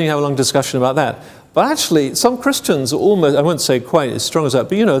then you have a long discussion about that. But actually, some Christians are almost, I won't say quite as strong as that,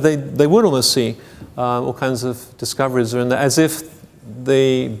 but, you know, they would almost see all kinds of discoveries are in there as if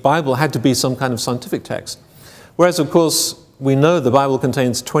the Bible had to be some kind of scientific text. Whereas, of course, we know the Bible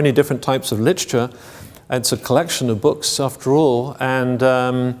contains 20 different types of literature. It's a collection of books, after all,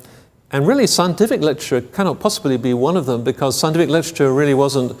 and really scientific literature cannot possibly be one of them, because scientific literature really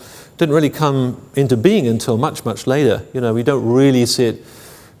didn't really come into being until much, much later. You know, we don't really see it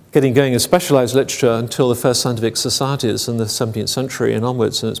getting going as specialized literature until the first scientific societies in the 17th century and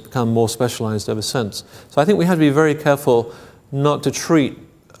onwards, and it's become more specialized ever since. So I think we have to be very careful not to treat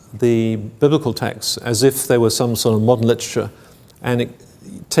the biblical texts as if they were some sort of modern literature and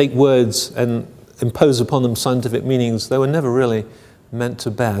take words and impose upon them scientific meanings they were never really meant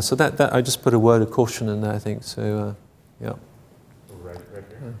to bear. So that I just put a word of caution in there, I think. So, yeah. Right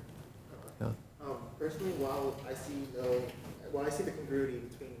here. Yeah. Personally, while I see the congruity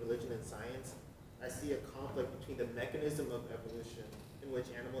between religion and science, I see a conflict between the mechanism of evolution, in which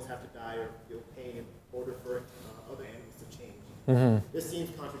animals have to die or feel pain in order for other animals to change. Mm-hmm. This seems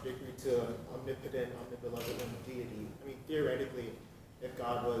contradictory to an omnipotent, omnibenevolent deity. I mean, theoretically,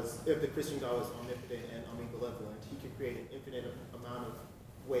 if the Christian God was omnipotent and omnibenevolent, he could create an infinite amount of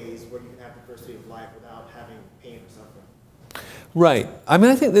ways where you can have diversity of life without having pain or suffering. Right. I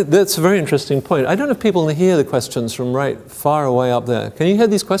mean, I think that's a very interesting point. I don't know if people hear the questions from right far away up there. Can you hear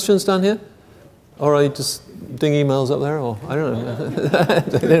these questions down here? Or are you just doing emails up there? Or I don't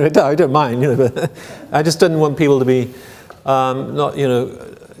know. I don't mind, but I just didn't want people to be not,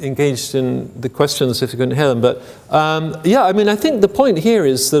 engaged in the questions if you couldn't hear them. But yeah, I mean, I think the point here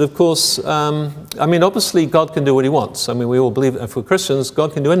is that, of course, I mean, obviously God can do what he wants. I mean, we all believe that for Christians,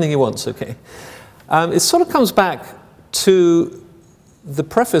 God can do anything he wants, okay? It sort of comes back to the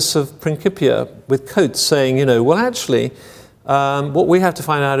preface of Principia with Coates saying, well, actually, what we have to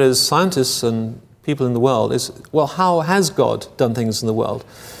find out as scientists and people in the world is, well, how has God done things in the world?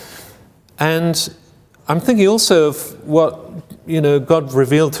 And I'm thinking also of what, God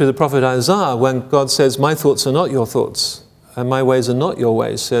revealed through the prophet Isaiah when God says, my thoughts are not your thoughts, and my ways are not your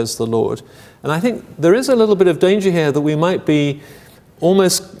ways, says the Lord. And I think there is a little bit of danger here that we might be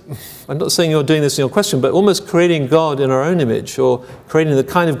almost, I'm not saying you're doing this in your question, but almost creating God in our own image, or creating the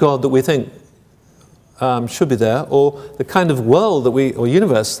kind of God that we think should be there, or the kind of world that or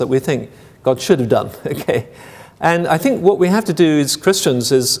universe that we think God should have done, okay? And I think what we have to do as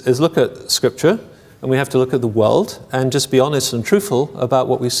Christians is look at Scripture, and we have to look at the world, and just be honest and truthful about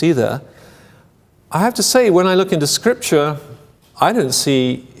what we see there. I have to say, when I look into Scripture, I don't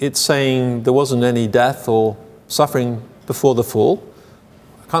see it saying there wasn't any death or suffering before the fall.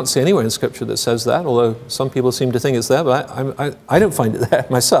 I can't see anywhere in Scripture that says that, although some people seem to think it's there, but I don't find it there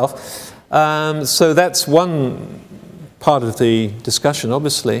myself. So that's one part of the discussion,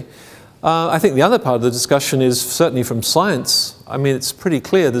 obviously. I think the other part of the discussion is certainly from science. I mean, it's pretty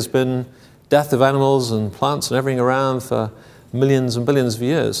clear there's been death of animals and plants and everything around for millions and billions of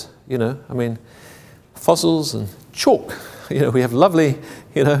years, I mean, fossils and chalk. We have lovely,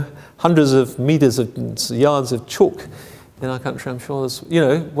 hundreds of meters of yards of chalk in our country. I'm sure there's,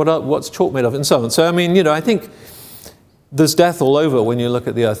 what's chalk made of and so on. So, I mean, I think there's death all over when you look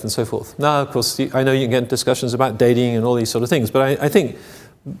at the earth and so forth. Now, of course, I know you can get into discussions about dating and all these sort of things, but I think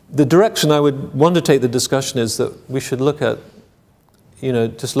the direction I would want to take the discussion is that we should look at,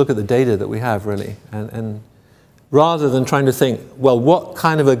 just look at the data that we have, really, and rather than trying to think, well, what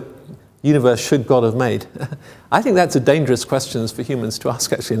kind of a universe should God have made? I think that's a dangerous question for humans to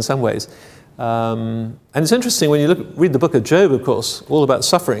ask, actually, in some ways. And it's interesting when you read the book of Job, of course, all about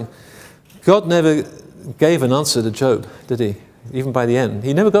suffering. God never gave an answer to Job, did he? Even by the end.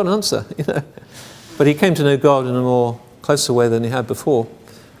 He never got an answer, But he came to know God in a more closer way than he had before.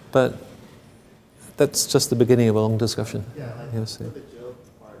 But that's just the beginning of a long discussion. Yeah, for the Job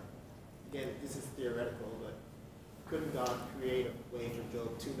part, again, this is theoretical, but couldn't God create a way for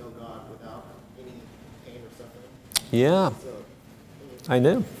Job to know God without any pain or suffering? Yeah, I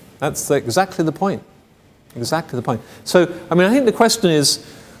know. That's exactly the point. Exactly the point. So, I mean, I think the question is,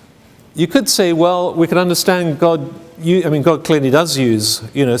 you could say, well, we can understand God. God clearly does use,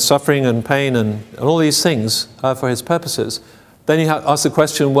 suffering and pain and all these things for his purposes. Then you ask the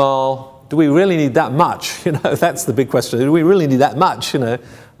question, well, do we really need that much? That's the big question. Do we really need that much?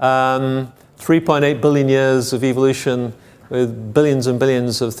 3.8 billion years of evolution with billions and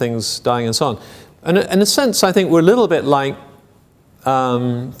billions of things dying and so on. And in a sense, I think we're a little bit like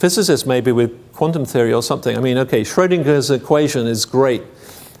physicists maybe with quantum theory or something. I mean, okay, Schrodinger's equation is great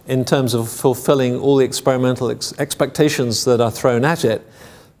in terms of fulfilling all the experimental expectations that are thrown at it.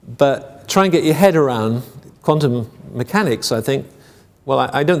 But try and get your head around quantum mechanics, I think, well,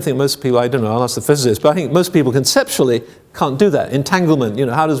 I don't think most people, I don't know, I'll ask the physicists, but I think most people conceptually can't do that. Entanglement,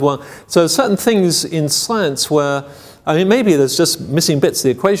 how does one... So certain things in science where, I mean, maybe there's just missing bits of the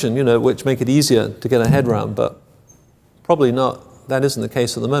equation, which make it easier to get a head around, but probably not. That isn't the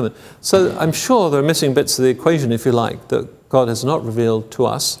case at the moment. So I'm sure there are missing bits of the equation, if you like, that God has not revealed to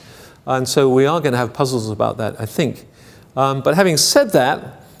us. And so we are going to have puzzles about that, I think. But having said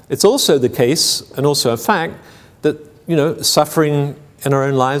that, it's also the case, and also a fact, that, suffering in our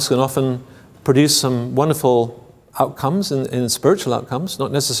own lives can often produce some wonderful outcomes, in spiritual outcomes,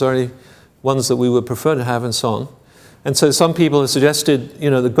 not necessarily ones that we would prefer to have and so on. And so some people have suggested,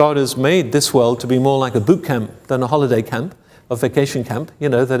 that God has made this world to be more like a boot camp than a holiday camp, a vacation camp,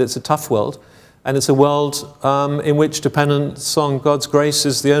 that it's a tough world. And it's a world in which dependence on God's grace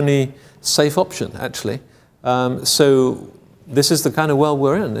is the only safe option, actually. So this is the kind of world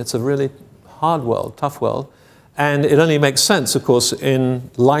we're in. It's a really hard world, tough world. And it only makes sense, of course, in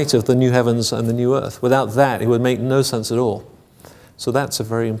light of the new heavens and the new earth. Without that, it would make no sense at all. So that's a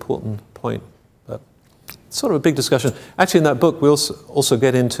very important point. But it's sort of a big discussion. Actually, in that book, we also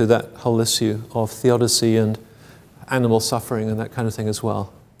get into that whole issue of theodicy and animal suffering and that kind of thing as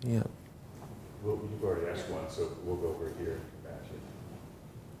well. Yeah. Well, you've already asked one, so we'll go over here.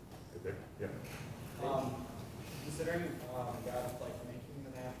 Okay. Yeah. Considering God's making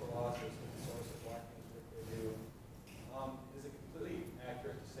the natural laws as the source of why things work they do, is it completely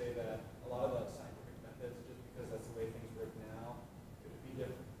accurate to say that a lot of the scientific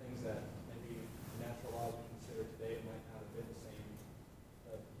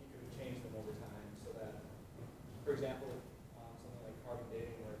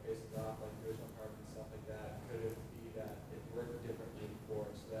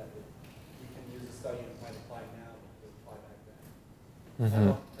studying might apply now would apply back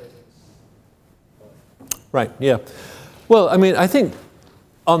then. Right, yeah. Well, I mean, I think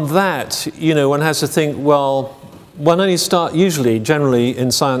on that, you know, one has to think, well, one only usually, generally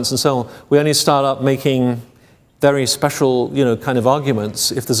in science and so on, we only start up making very special, you know, kind of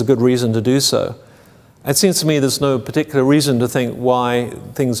arguments if there's a good reason to do so. It seems to me there's no particular reason to think why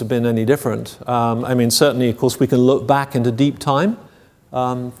things have been any different. I mean, certainly, of course, we can look back into deep time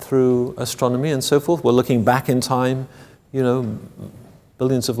through astronomy and so forth. We're looking back in time, you know,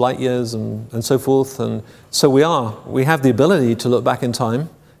 billions of light years and so forth. And so we have the ability to look back in time,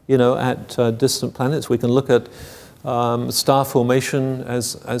 you know, at distant planets. We can look at star formation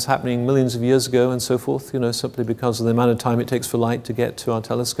as happening millions of years ago and so forth, you know, simply because of the amount of time it takes for light to get to our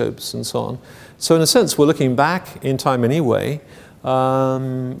telescopes and so on. So in a sense, we're looking back in time anyway.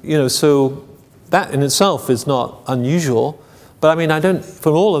 You know, so that in itself is not unusual. But I mean,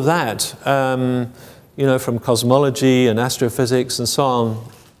 from all of that, you know, from cosmology and astrophysics and so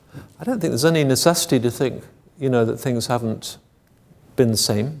on, I don't think there's any necessity to think, you know, that things haven't been the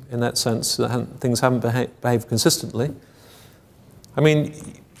same in that sense, that things haven't behaved consistently. I mean,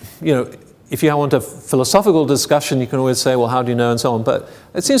 you know, if you want a philosophical discussion, you can always say, well, how do you know, and so on. But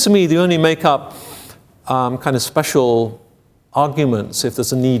it seems to me you only make up kind of special arguments if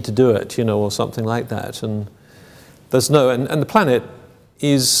there's a need to do it, you know, or something like that. And there's no, and the planet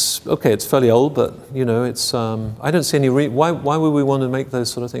is, okay, it's fairly old, but, you know, it's, I don't see any why would we want to make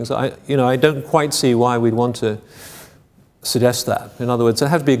those sort of things? You know, I don't quite see why we'd want to suggest that. In other words, there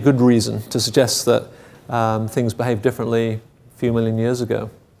had to be a good reason to suggest that things behaved differently a few million years ago.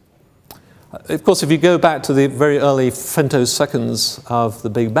 Of course, if you go back to the very early femtoseconds of the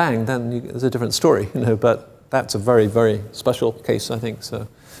Big Bang, then it's a different story, you know, but that's a very, very special case, I think, so,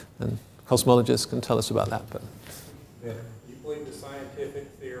 and cosmologists can tell us about that. But. Yeah. You believe the scientific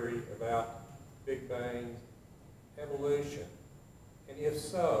theory about Big Bang evolution? And if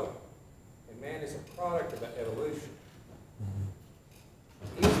so, and man is a product of that evolution,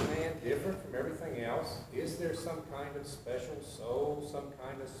 is man different from everything else? Is there some kind of special soul, some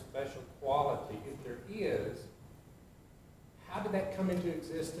kind of special quality? If there is, how did that come into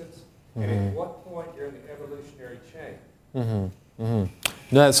existence? And at what point during the evolutionary chain? No,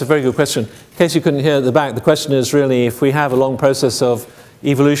 that's a very good question. In case you couldn't hear at the back, the question is really if we have a long process of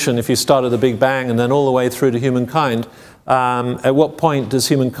evolution, if you start at the Big Bang and then all the way through to humankind, at what point does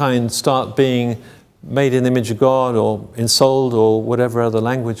humankind start being made in the image of God or ensouled or whatever other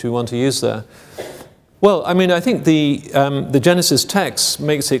language we want to use there? Well, I mean, I think the Genesis text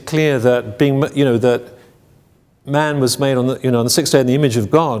makes it clear that that man was made on the sixth day in the image of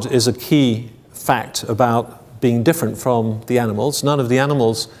God is a key fact about being different from the animals. None of the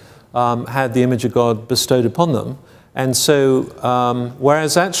animals had the image of God bestowed upon them, and so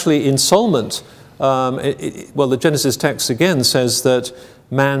whereas actually ensoulment, well, the Genesis text again says that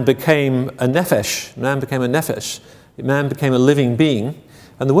man became a nephesh. Man became a nephesh. Man became a living being.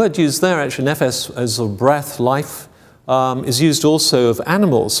 And the word used there, actually, nephesh, as a breath, life, is used also of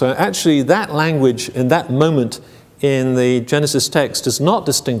animals. So actually, that language in that moment in the Genesis text does not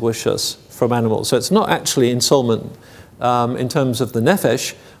distinguish us from animals. So it's not actually ensoulment in terms of the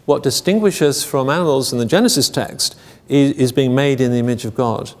nephesh. What distinguishes us from animals in the Genesis text is being made in the image of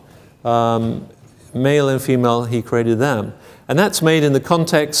God. Male and female, he created them. And that's made in the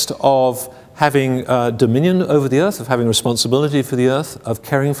context of having dominion over the earth, of having responsibility for the earth, of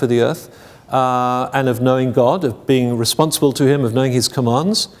caring for the earth, and of knowing God, of being responsible to him, of knowing his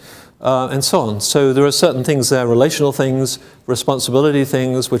commands, and so on. So there are certain things there, relational things, responsibility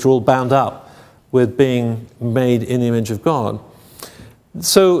things, which are all bound up with being made in the image of God.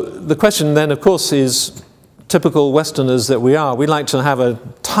 So the question then, of course, is typical Westerners that we are, we like to have a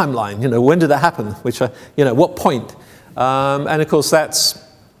timeline, you know, when did that happen? Which, you know, what point? And of course, that's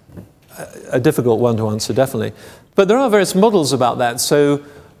a difficult one to answer, definitely. But there are various models about that. So,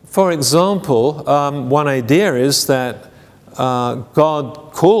 for example, one idea is that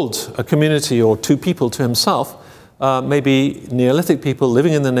God called a community or two people to himself, maybe Neolithic people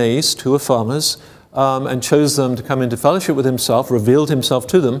living in the Near East who were farmers, and chose them to come into fellowship with himself, revealed himself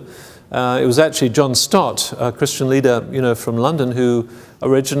to them. It was actually John Stott, a Christian leader, you know, from London, who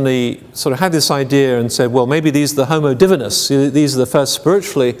originally sort of had this idea and said, well, maybe these are the Homo divinus. These are the first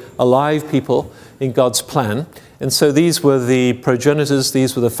spiritually alive people in God's plan. And so these were the progenitors,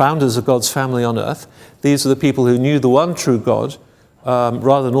 these were the founders of God's family on earth. These are the people who knew the one true God,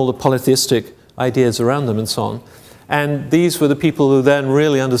 rather than all the polytheistic ideas around them and so on. And these were the people who then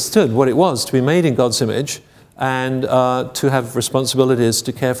really understood what it was to be made in God's image and to have responsibilities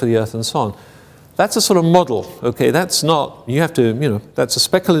to care for the earth and so on. That's a sort of model, okay? That's not, you have to, you know, that's a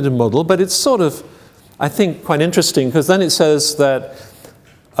speculative model, but it's sort of I think, quite interesting, because then it says that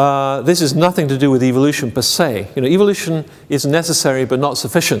this is nothing to do with evolution per se. You know, evolution is necessary but not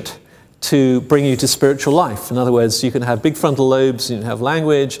sufficient to bring you to spiritual life. In other words, you can have big frontal lobes, you can have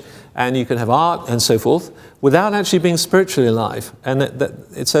language, and you can have art and so forth, without actually being spiritually alive. And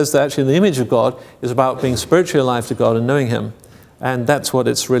it says that actually the image of God is about being spiritually alive to God and knowing Him. And that's what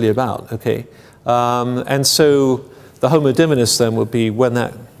it's really about, okay? And so the Homo Divinus then would be when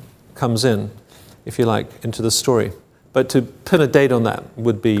that comes in, if you like, into the story. But to pin a date on that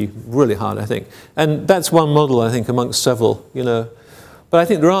would be really hard, I think. And that's one model, I think, amongst several, you know. But I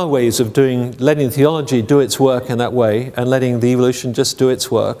think there are ways of letting theology do its work in that way and letting the evolution just do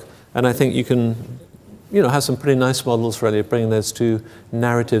its work. And I think you can, you know, have some pretty nice models really of bringing those two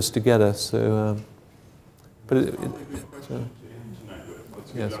narratives together. So, Probably a good question to end tonight with.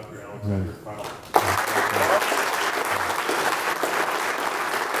 Let's give Dr. Alexander final